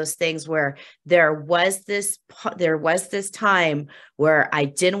one of those things where there was this time where I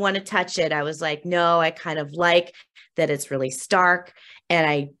didn't want to touch it. I was like, no, I kind of like that it's really stark, and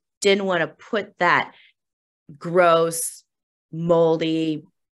I didn't want to put that gross, moldy,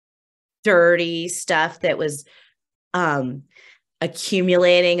 dirty stuff that was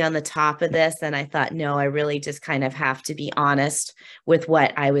accumulating on the top of this. And I thought, no, I really just kind of have to be honest with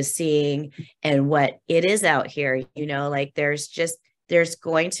what I was seeing and what it is out here. You know, like there's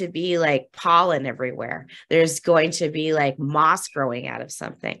going to be like pollen everywhere. There's going to be like moss growing out of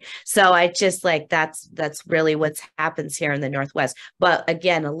something. So I just like, that's really what happens here in the Northwest. But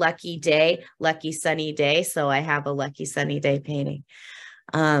again, a lucky day, lucky sunny day. So I have a lucky sunny day painting.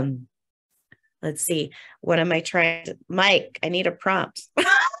 Let's see. What am I trying to, Mike, I need a prompt.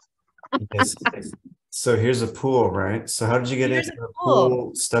 Yes. So here's a pool, right? So how did you get into the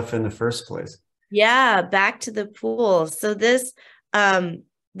pool stuff in the first place? Yeah, back to the pool. So this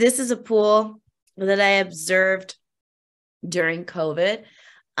is a pool that I observed during COVID.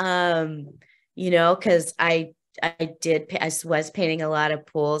 You know, because I was painting a lot of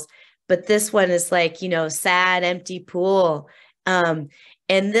pools, but this one is like, you know, sad, empty pool. And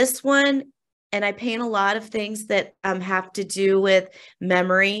this one, and I paint a lot of things that have to do with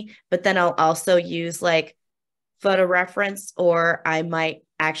memory, but then I'll also use like photo reference, or I might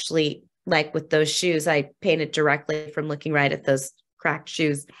actually, like with those shoes, I painted directly from looking right at those cracked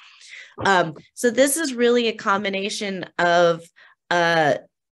shoes. So this is really a combination of a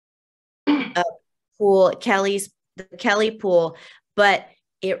pool, the Kelly pool, but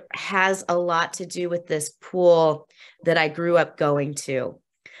it has a lot to do with this pool that I grew up going to.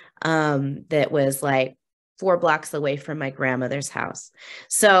 That was like 4 blocks away from my grandmother's house.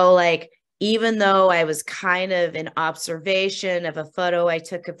 So like, even though I was kind of in observation of a photo I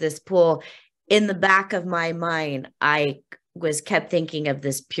took of this pool, in the back of my mind, I kept thinking of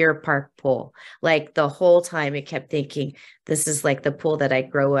this Pier Park pool. Like the whole time I kept thinking, this is like the pool that I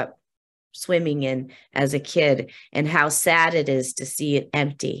grew up swimming in as a kid, and how sad it is to see it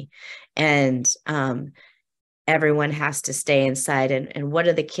empty. And, everyone has to stay inside, and what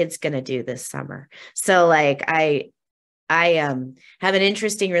are the kids going to do this summer? So like I have an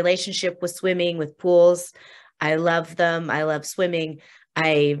interesting relationship with swimming, with pools. I love them. I love swimming.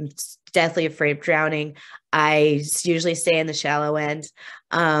 I'm deathly afraid of drowning. I usually stay in the shallow end.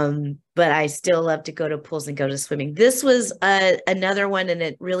 But I still love to go to pools and go to swimming. This was another one, and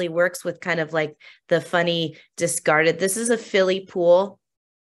it really works with kind of like the funny discarded. This is a Philly pool.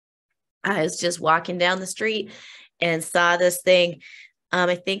 I was just walking down the street and saw this thing.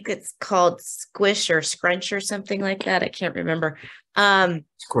 I think it's called Squish or Scrunch or something like that. I can't remember.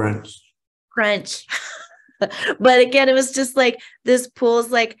 Scrunch. But again, it was just like, this pool's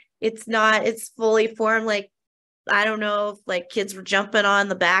like, it's fully formed. Like, I don't know if like kids were jumping on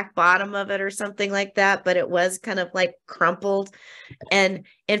the back bottom of it or something like that, but it was kind of like crumpled. And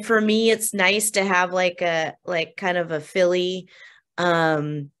for me, it's nice to have like kind of a Philly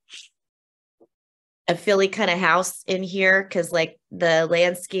kind of house in here, because like the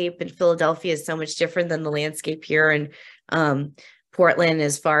landscape in Philadelphia is so much different than the landscape here in Portland,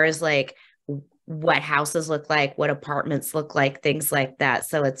 as far as like what houses look like, what apartments look like, things like that.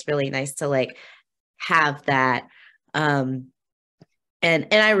 So it's really nice to like have that. And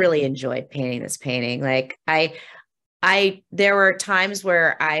I really enjoyed painting this painting. Like there were times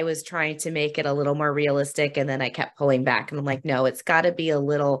where I was trying to make it a little more realistic, and then I kept pulling back, and I'm like, no, it's got to be a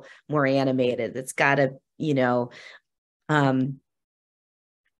little more animated. It's got to, you know, have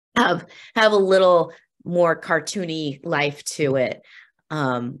a little more cartoony life to it.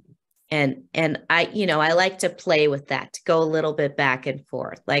 And I, you know, I like to play with that, to go a little bit back and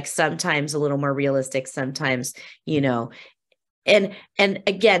forth, like sometimes a little more realistic, sometimes, you know. And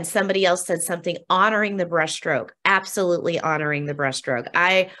again, somebody else said something, honoring the brushstroke, absolutely honoring the brushstroke.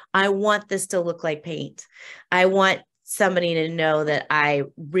 I want this to look like paint. I want somebody to know that I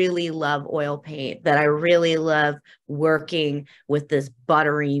really love oil paint, that I really love working with this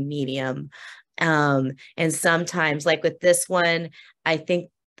buttery medium. And sometimes, like with this one, I think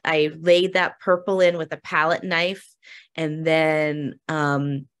I laid that purple in with a palette knife, and then,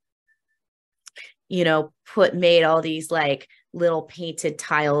 you know, made all these like little painted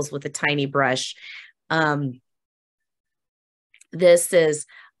tiles with a tiny brush. This is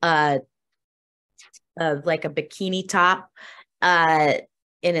like a bikini top, and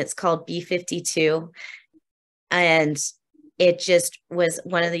it's called B52. And it just was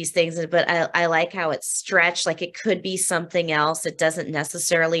one of these things, but I like how it's stretched. Like it could be something else. It doesn't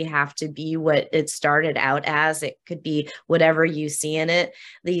necessarily have to be what it started out as. It could be whatever you see in it.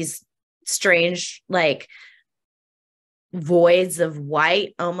 These strange, like voids of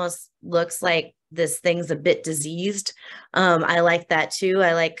white, almost looks like this thing's a bit diseased. I like that too.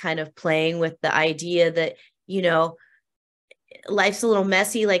 I like kind of playing with the idea that, you know, life's a little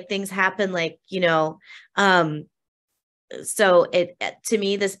messy, like things happen, like, you know, so it, to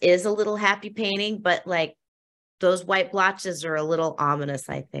me, this is a little happy painting, but like those white blotches are a little ominous,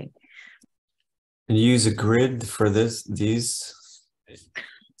 I think. And you use a grid for these?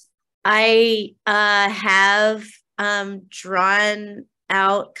 I have drawn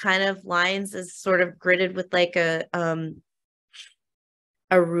out kind of lines as sort of gridded with like a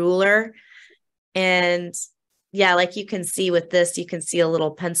ruler. And yeah, like you can see with this, you can see a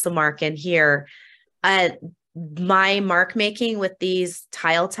little pencil mark in here. My mark making with these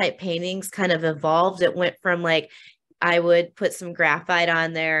tile type paintings kind of evolved. It went from like, I would put some graphite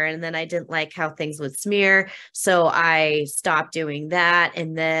on there, and then I didn't like how things would smear. So I stopped doing that.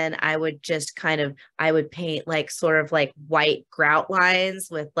 And then I would just kind of, I would paint like sort of like white grout lines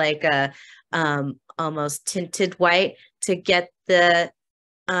with like a almost tinted white to get the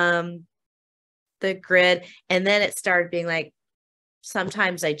grid. And then it started being like,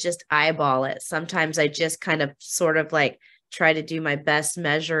 sometimes I just eyeball it. Sometimes I just kind of sort of like try to do my best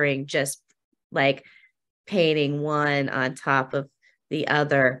measuring, just like painting one on top of the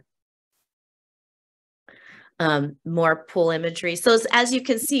other. More pool imagery. So as you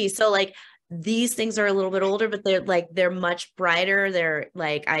can see, so like these things are a little bit older, but they're much brighter. They're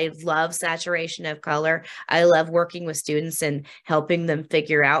like, I love saturation of color. I love working with students and helping them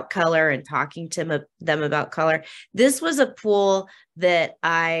figure out color and talking to them about color. This was a pool that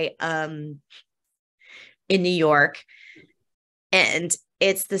I, in New York, and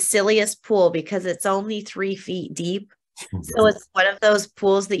it's the silliest pool because it's only 3 feet deep. So it's one of those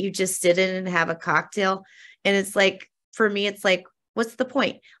pools that you just sit in and have a cocktail. And it's like, for me, it's like, what's the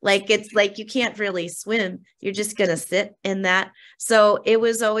point? Like, it's like, you can't really swim. You're just going to sit in that. So it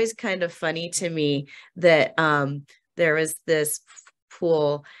was always kind of funny to me that there was this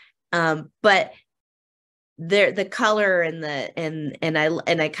pool, but the color and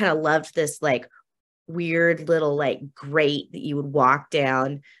I kind of loved this like weird little like grate that you would walk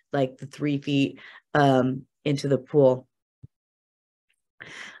down like the 3 feet into the pool.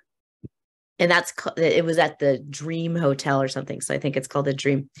 And it was at the Dream Hotel or something. So I think it's called the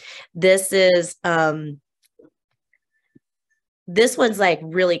Dream. This is, this one's like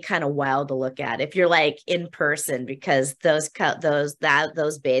really kind of wild to look at if you're like in person, because those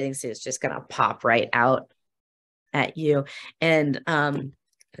bathing suits just gonna pop right out at you. And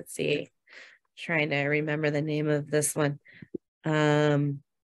let's see, trying to remember the name of this one. This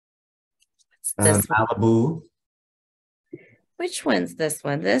Malibu. one. Which one's this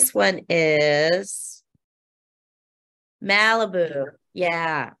one? This one is Malibu.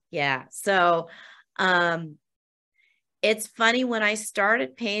 Yeah. So it's funny, when I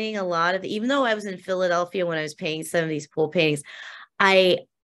started painting a lot of, even though I was in Philadelphia when I was painting some of these pool paintings, I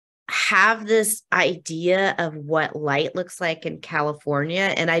have this idea of what light looks like in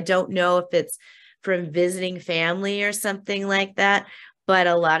California. And I don't know if it's from visiting family or something like that. But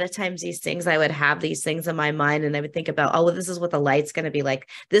a lot of times these things, I would have these things in my mind and I would think about, oh, well, this is what the light's going to be like.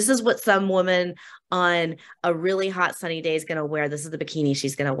 This is what some woman on a really hot sunny day is going to wear. This is the bikini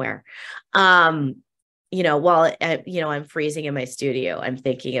she's going to wear. You know, while, you know, I'm freezing in my studio, I'm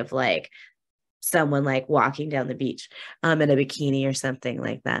thinking of like someone like walking down the beach in a bikini or something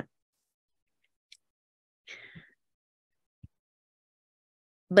like that.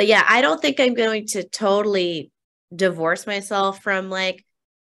 But yeah, I don't think I'm going to totally divorce myself from like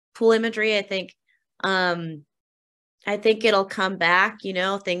pool imagery. I think it'll come back, you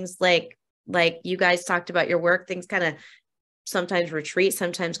know, things like you guys talked about your work, things kind of sometimes retreat,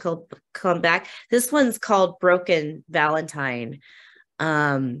 sometimes come back. This one's called Broken Valentine.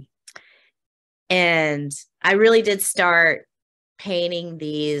 And I really did start painting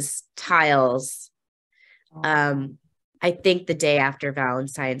these tiles I think the day after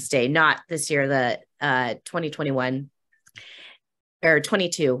Valentine's Day, not this year, the 2021 or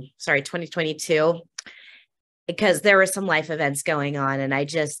 2022, because there were some life events going on and I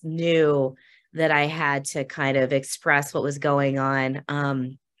just knew that I had to kind of express what was going on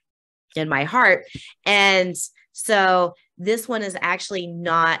in my heart. And so this one is actually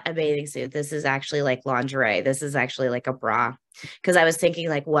not a bathing suit. This is actually like lingerie. This is actually like a bra, because I was thinking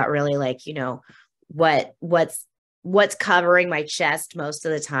like, what really, like, you know, what's covering my chest most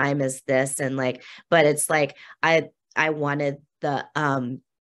of the time is this. And like, but it's like, wanted the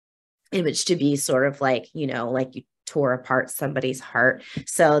image to be sort of like, you know, like you tore apart somebody's heart.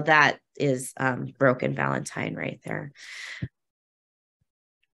 So that is Broken Valentine right there.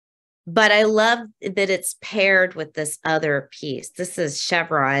 But I love that it's paired with this other piece. This is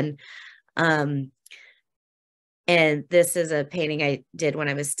Chevron. And this is a painting I did when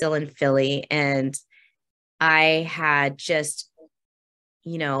I was still in Philly. And I had just,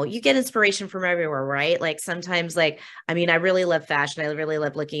 you know, you get inspiration from everywhere, right? Like sometimes, like, I mean, I really love fashion. I really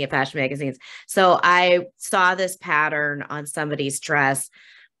love looking at fashion magazines. So I saw this pattern on somebody's dress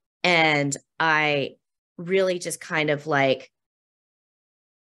and I really just kind of like,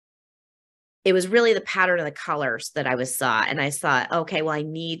 it was really the pattern of the colors that I saw. And I thought, okay, well, I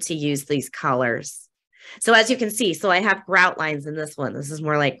need to use these colors. So as you can see, so I have grout lines in this one. This is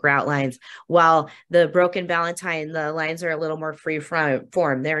more like grout lines, while the Broken Valentine, the lines are a little more free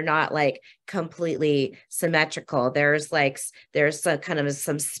form. They're not like completely symmetrical. There's some kind of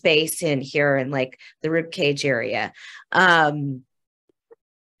some space in here and like the rib cage area. But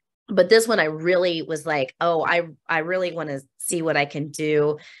this one, I really was like, oh, I really want to see what I can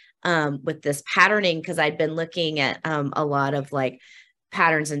do with this patterning, because I'd been looking at a lot of like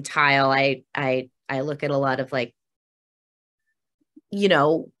patterns in tile. I look at a lot of like, you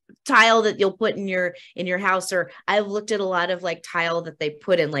know, tile that you'll put in your house, or I've looked at a lot of like tile that they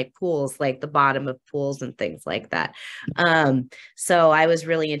put in like pools, like the bottom of pools and things like that. So I was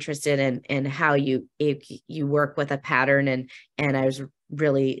really interested in how you work with a pattern, and I was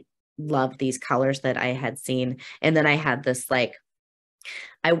really loved these colors that I had seen. And then I had this like,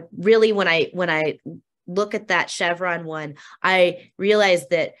 I really, when I look at that chevron one, I realized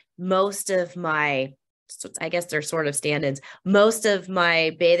that most of my, I guess they're sort of stand-ins, most of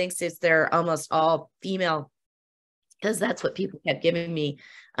my bathing suits, they're almost all female, because that's what people kept giving me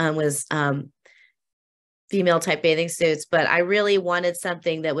was female type bathing suits. But I really wanted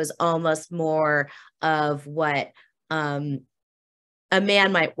something that was almost more of what a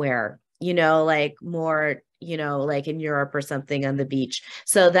man might wear, you know, like more, you know, like in Europe or something on the beach.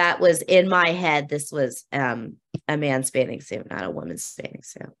 So that was in my head. This was a man's bathing suit, not a woman's bathing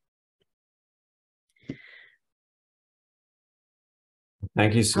suit.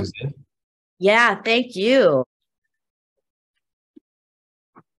 Thank you, Susan. Yeah, thank you.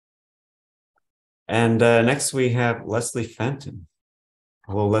 And next we have Leslie Fenton.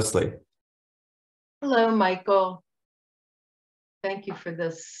 Hello, Leslie. Hello, Michael. Thank you for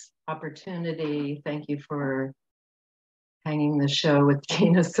this opportunity. Thank you for hanging the show with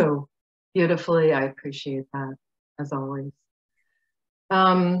Gina so beautifully. I appreciate that, as always.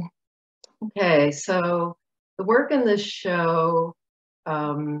 Okay, so the work in this show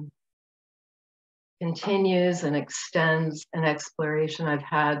continues and extends an exploration I've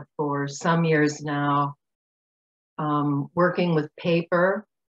had for some years now, working with paper.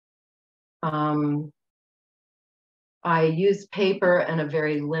 I use paper and a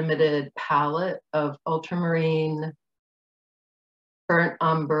very limited palette of ultramarine, burnt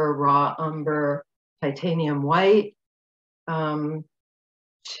umber, raw umber, titanium white, to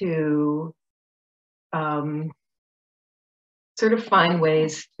sort of find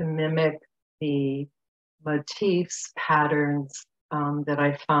ways to mimic the motifs, patterns that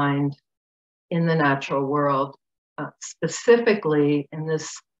I find in the natural world, specifically in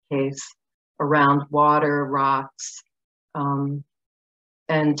this case around water, rocks, and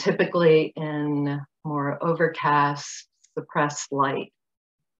typically in more overcast, suppressed light.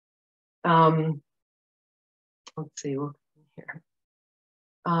 Let's see what's here.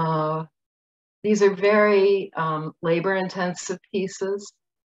 These are very labor-intensive pieces.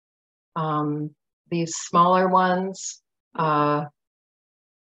 These smaller ones,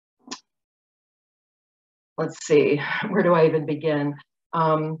 let's see, where do I even begin?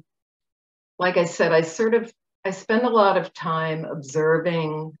 Like I said, I spend a lot of time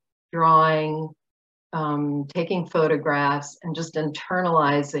observing, drawing, taking photographs, and just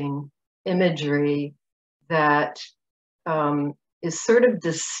internalizing imagery that is sort of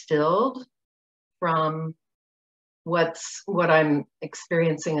distilled from what I'm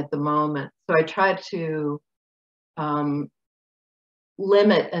experiencing at the moment. So I try to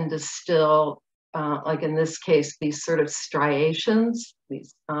limit and distill, like in this case, these sort of striations,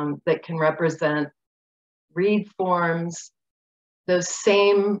 these that can represent reed forms. Those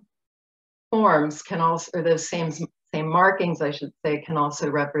same forms can also, or those same markings, I should say, can also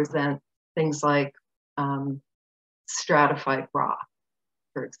represent things like stratified rock,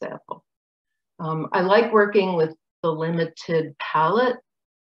 for example. I like working with the limited palette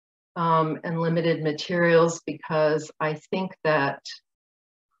and limited materials, because I think that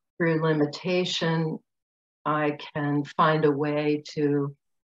through limitation, I can find a way to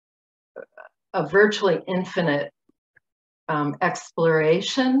a virtually infinite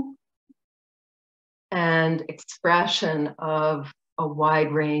exploration and expression of a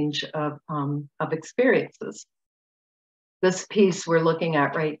wide range of experiences. This piece we're looking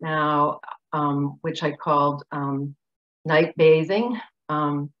at right now, which I called Night Bathing,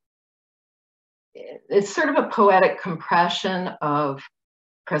 it's sort of a poetic compression of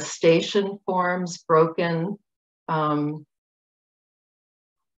crustacean forms, broken. You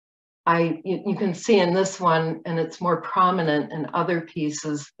can see in this one, and it's more prominent in other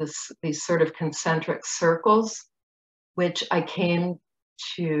pieces, these sort of concentric circles, which I came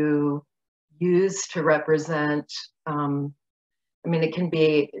to use to represent, I mean, it can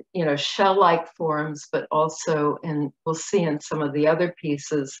be, you know, shell-like forms, but also we'll see in some of the other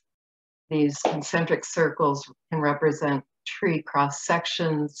pieces, these concentric circles can represent tree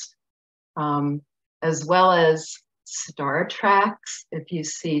cross-sections, as well as star tracks. If you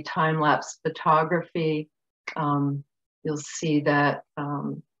see time-lapse photography, you'll see that,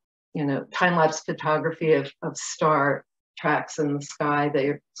 you know, time-lapse photography of star tracks in the sky. They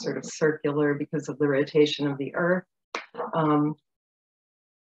are sort of circular because of the rotation of the Earth.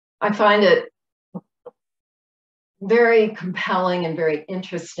 I find it very compelling and very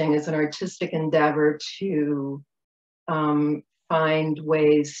interesting as an artistic endeavor to find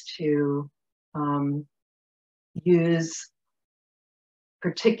ways to use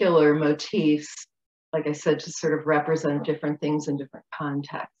particular motifs, like I said, to sort of represent different things in different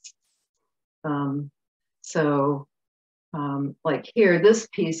contexts. Like here, this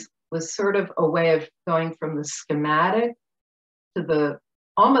piece was sort of a way of going from the schematic to the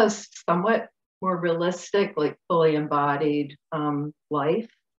almost somewhat more realistic, like fully embodied life,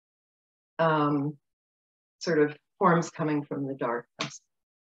 sort of forms coming from the darkness.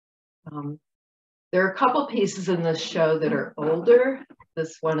 There are a couple pieces in this show that are older.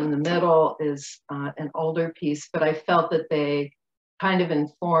 This one in the middle is an older piece, but I felt that they kind of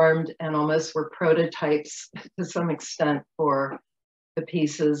informed and almost were prototypes to some extent for the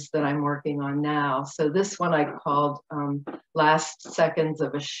pieces that I'm working on now. So this one I called Last Seconds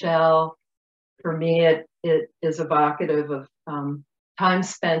of a Shell. For me, it is evocative of time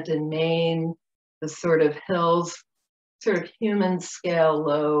spent in Maine, the sort of hills, sort of human scale,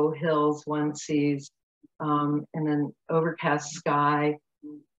 low hills one sees, and an overcast sky,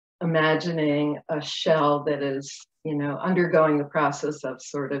 imagining a shell that is, you know, undergoing the process of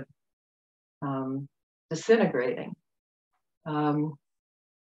sort of disintegrating.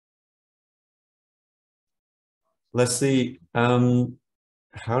 Leslie,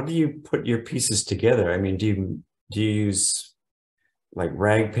 how do you put your pieces together? I mean, do you use like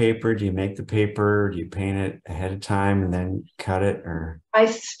rag paper? Do you make the paper? Do you paint it ahead of time and then cut it? Or I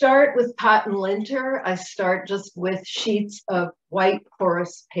start with cotton linter. I start just with sheets of white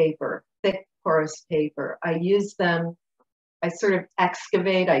porous paper, thick porous paper. I use them, I sort of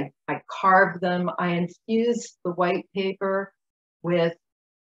excavate, I carve them. I infuse the white paper with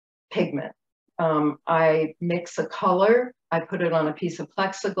pigment. I mix a color, I put it on a piece of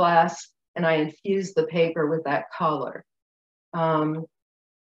plexiglass, and I infuse the paper with that color.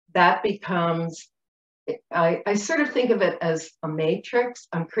 That becomes, I sort of think of it as a matrix.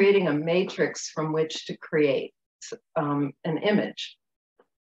 I'm creating a matrix from which to create an image.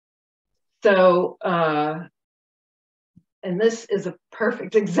 So, and this is a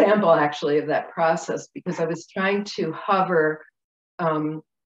perfect example actually of that process, because I was trying to hover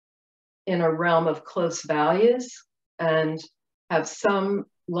in a realm of close values and have some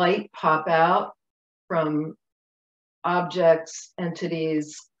light pop out from objects,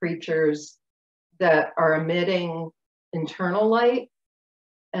 entities, creatures that are emitting internal light.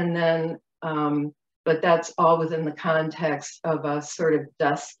 And then, but that's all within the context of a sort of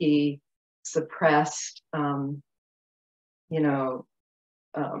dusky, suppressed, you know,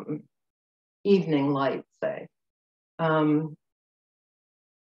 evening light, say.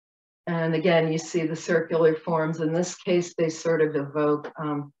 And again, you see the circular forms. In this case, they sort of evoke,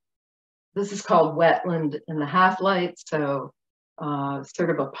 this is called wetland in the half light. So sort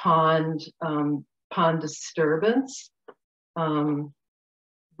of a pond disturbance,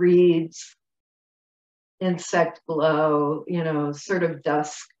 reeds, insect glow, you know, sort of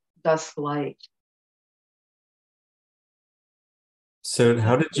dusk light. so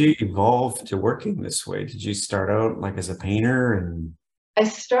how did you evolve to working this way? Did you start out like as a painter? And I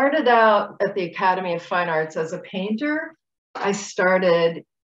started out at the Academy of Fine Arts as a painter. I started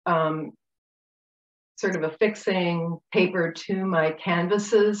sort of affixing paper to my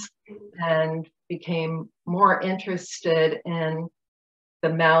canvases and became more interested in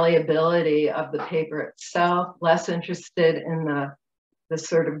malleability of the paper itself, less interested in the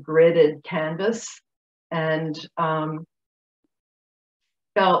sort of gridded canvas, and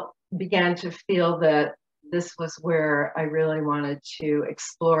began to feel that this was where I really wanted to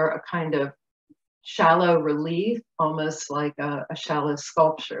explore a kind of shallow relief, almost like a shallow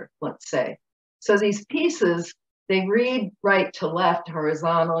sculpture, let's say. So these pieces, they read right to left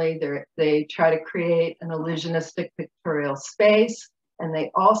horizontally. They try to create an illusionistic pictorial space, and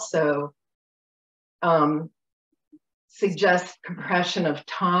they also suggest compression of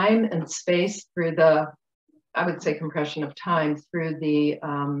time and space through I would say compression of time through the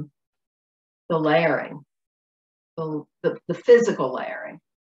layering, the physical layering.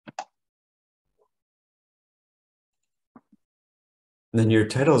 Then your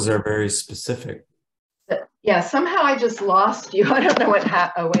titles are very specific. Yeah, somehow I just lost you. I don't know what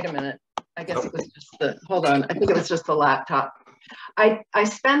happened. Oh, wait a minute. I guess it was just hold on. I think it was just the laptop. I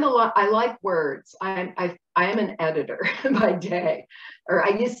spend a lot, I like words. I am an editor by day, or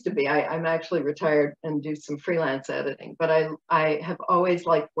I used to be. I'm actually retired and do some freelance editing, but I have always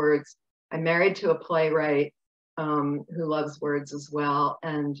liked words. I'm married to a playwright who loves words as well.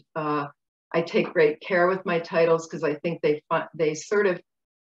 And I take great care with my titles because I think they sort of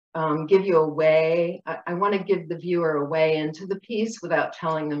give you a way. I want to give the viewer a way into the piece without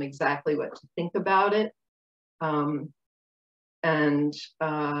telling them exactly what to think about it.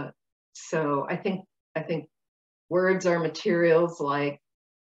 So I think words are materials like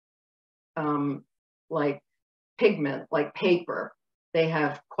pigment, like paper. They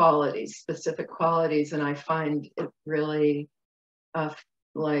have qualities, specific qualities, and I find it really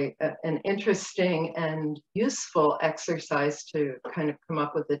like an interesting and useful exercise to kind of come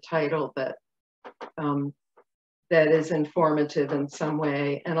up with a title that that is informative in some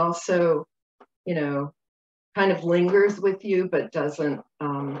way, and also, you know, kind of lingers with you, but doesn't,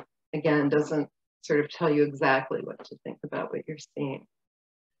 again, doesn't sort of tell you exactly what to think about what you're seeing.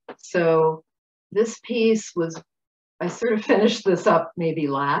 So this piece was, I sort of finished this up maybe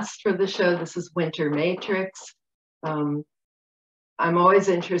last for the show. This is Winter Matrix. I'm always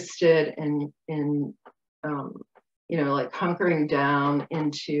interested in you know, like hunkering down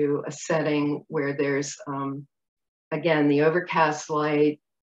into a setting where there's, again, the overcast light,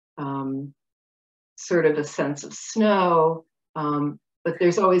 sort of a sense of snow, but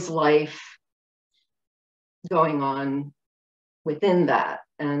there's always life going on within that.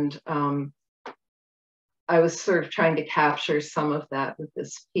 And I was sort of trying to capture some of that with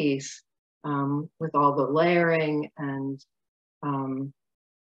this piece, with all the layering, and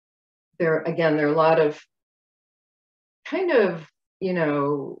there are a lot of kind of, you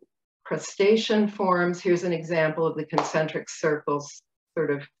know, crustacean forms. Here's an example of the concentric circles sort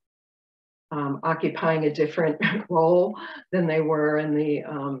of occupying a different role than they were in the,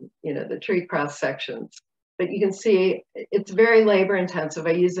 you know, the tree cross sections. But you can see it's very labor intensive.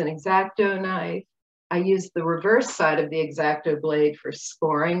 I use an X-Acto knife. I use the reverse side of the X-Acto blade for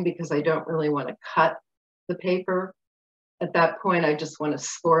scoring because I don't really want to cut the paper. At that point, I just want to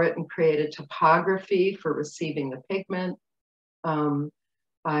score it and create a topography for receiving the pigment.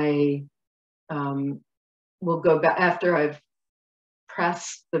 I will go back after I've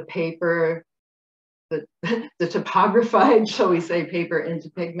pressed the paper, the topographied, shall we say, paper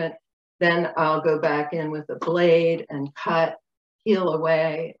into pigment. Then I'll go back in with a blade and cut, peel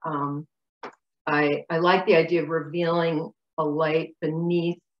away. I like the idea of revealing a light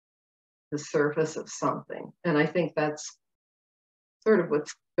beneath the surface of something. And I think that's sort of what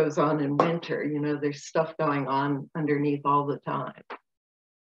goes on in winter. You know, there's stuff going on underneath all the time.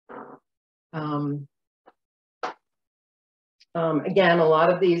 Again, a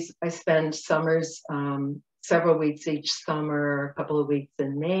lot of these, I spend summers, several weeks each summer, a couple of weeks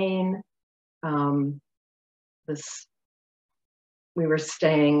in Maine. We were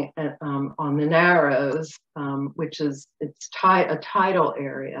staying at, on the Narrows, which is, it's a tidal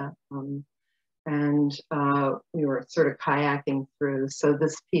area. And we were sort of kayaking through. So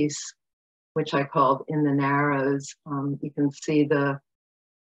this piece, which I called In the Narrows, you can see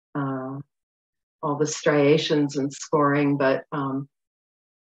all the striations and scoring. But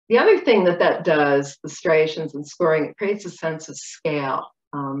the other thing that does, the striations and scoring, it creates a sense of scale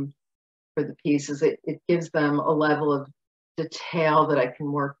for the pieces. It gives them a level of detail that I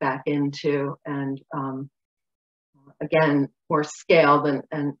can work back into, and again, more scale than,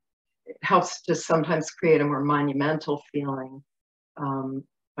 and it helps to sometimes create a more monumental feeling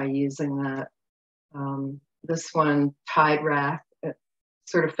by using that. This one, Tide Rack, it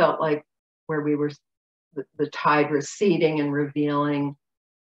sort of felt like where we were, the tide receding and revealing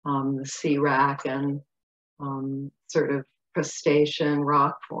the sea rack, and sort of crustacean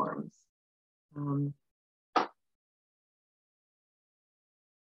rock forms. And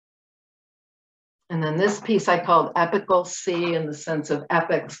then this piece I called Epical Sea, in the sense of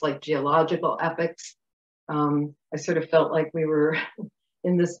epics, like geological epics. I sort of felt like we were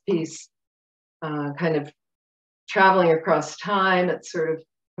in this piece kind of traveling across time. It sort of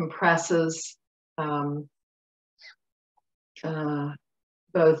compresses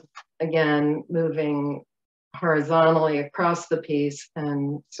both, again, moving horizontally across the piece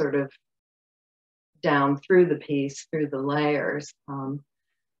and sort of down through the piece, through the layers,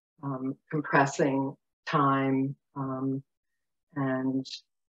 compressing time and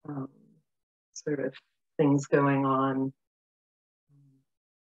sort of things going on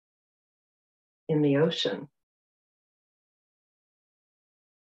in the ocean.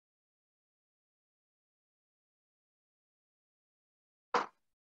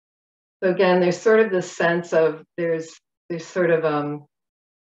 So again, there's sort of this sense of there's sort of an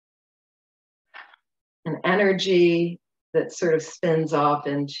energy that sort of spins off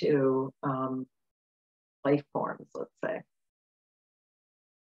into life forms, let's say.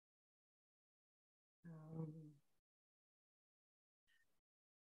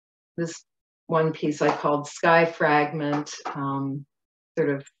 This one piece I called Sky Fragment, sort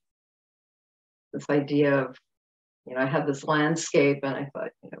of this idea of, I had this landscape and I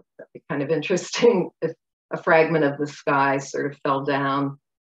thought, that'd be kind of interesting if a fragment of the sky sort of fell down.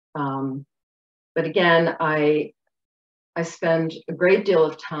 But again, I spend a great deal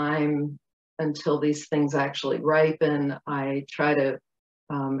of time until these things actually ripen. I try to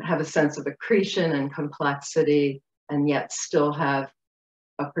have a sense of accretion and complexity, and yet still have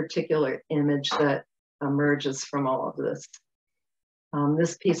a particular image that emerges from all of this.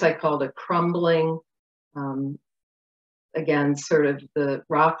 This piece I called a Crumbling. Again, sort of the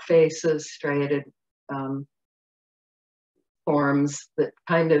rock faces, striated forms that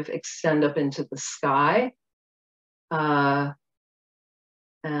kind of extend up into the sky.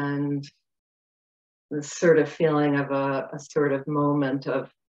 And this sort of feeling of a sort of moment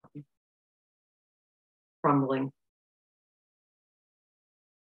of crumbling.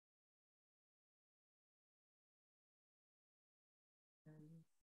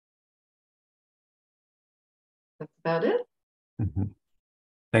 That's about it. Mm-hmm.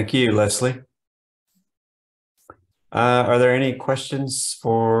 Thank you, Leslie. Are there any questions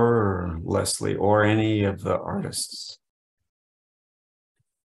for Leslie or any of the artists?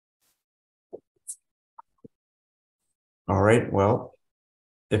 All right, well,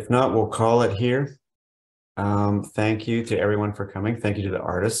 if not, we'll call it here. Thank you to everyone for coming. Thank you to the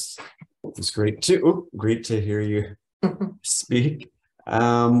artists. It's great to hear you speak.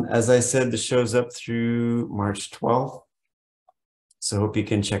 As I said, the show's up through March 12th. So hope you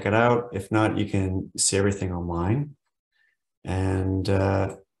can check it out. If not, you can see everything online. And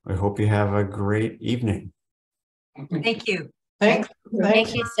I hope you have a great evening. Thank you. Thanks.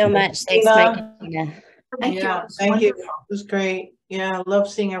 Thank you so much. Thanks, Mike and Tina. Yeah, thank you. It was great. Yeah, I love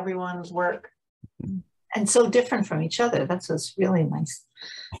seeing everyone's work. And so different from each other. That's what's really nice.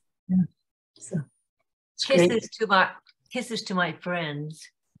 Yeah. So kisses to my friends.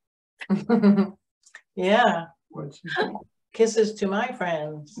 Yeah. Kisses to my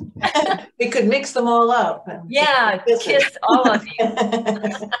friends. We could mix them all up. Yeah, kiss all of you.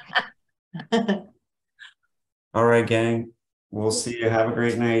 All right, gang. We'll see you. Have a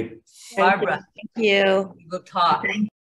great night. Barbara. Thank you. We'll talk.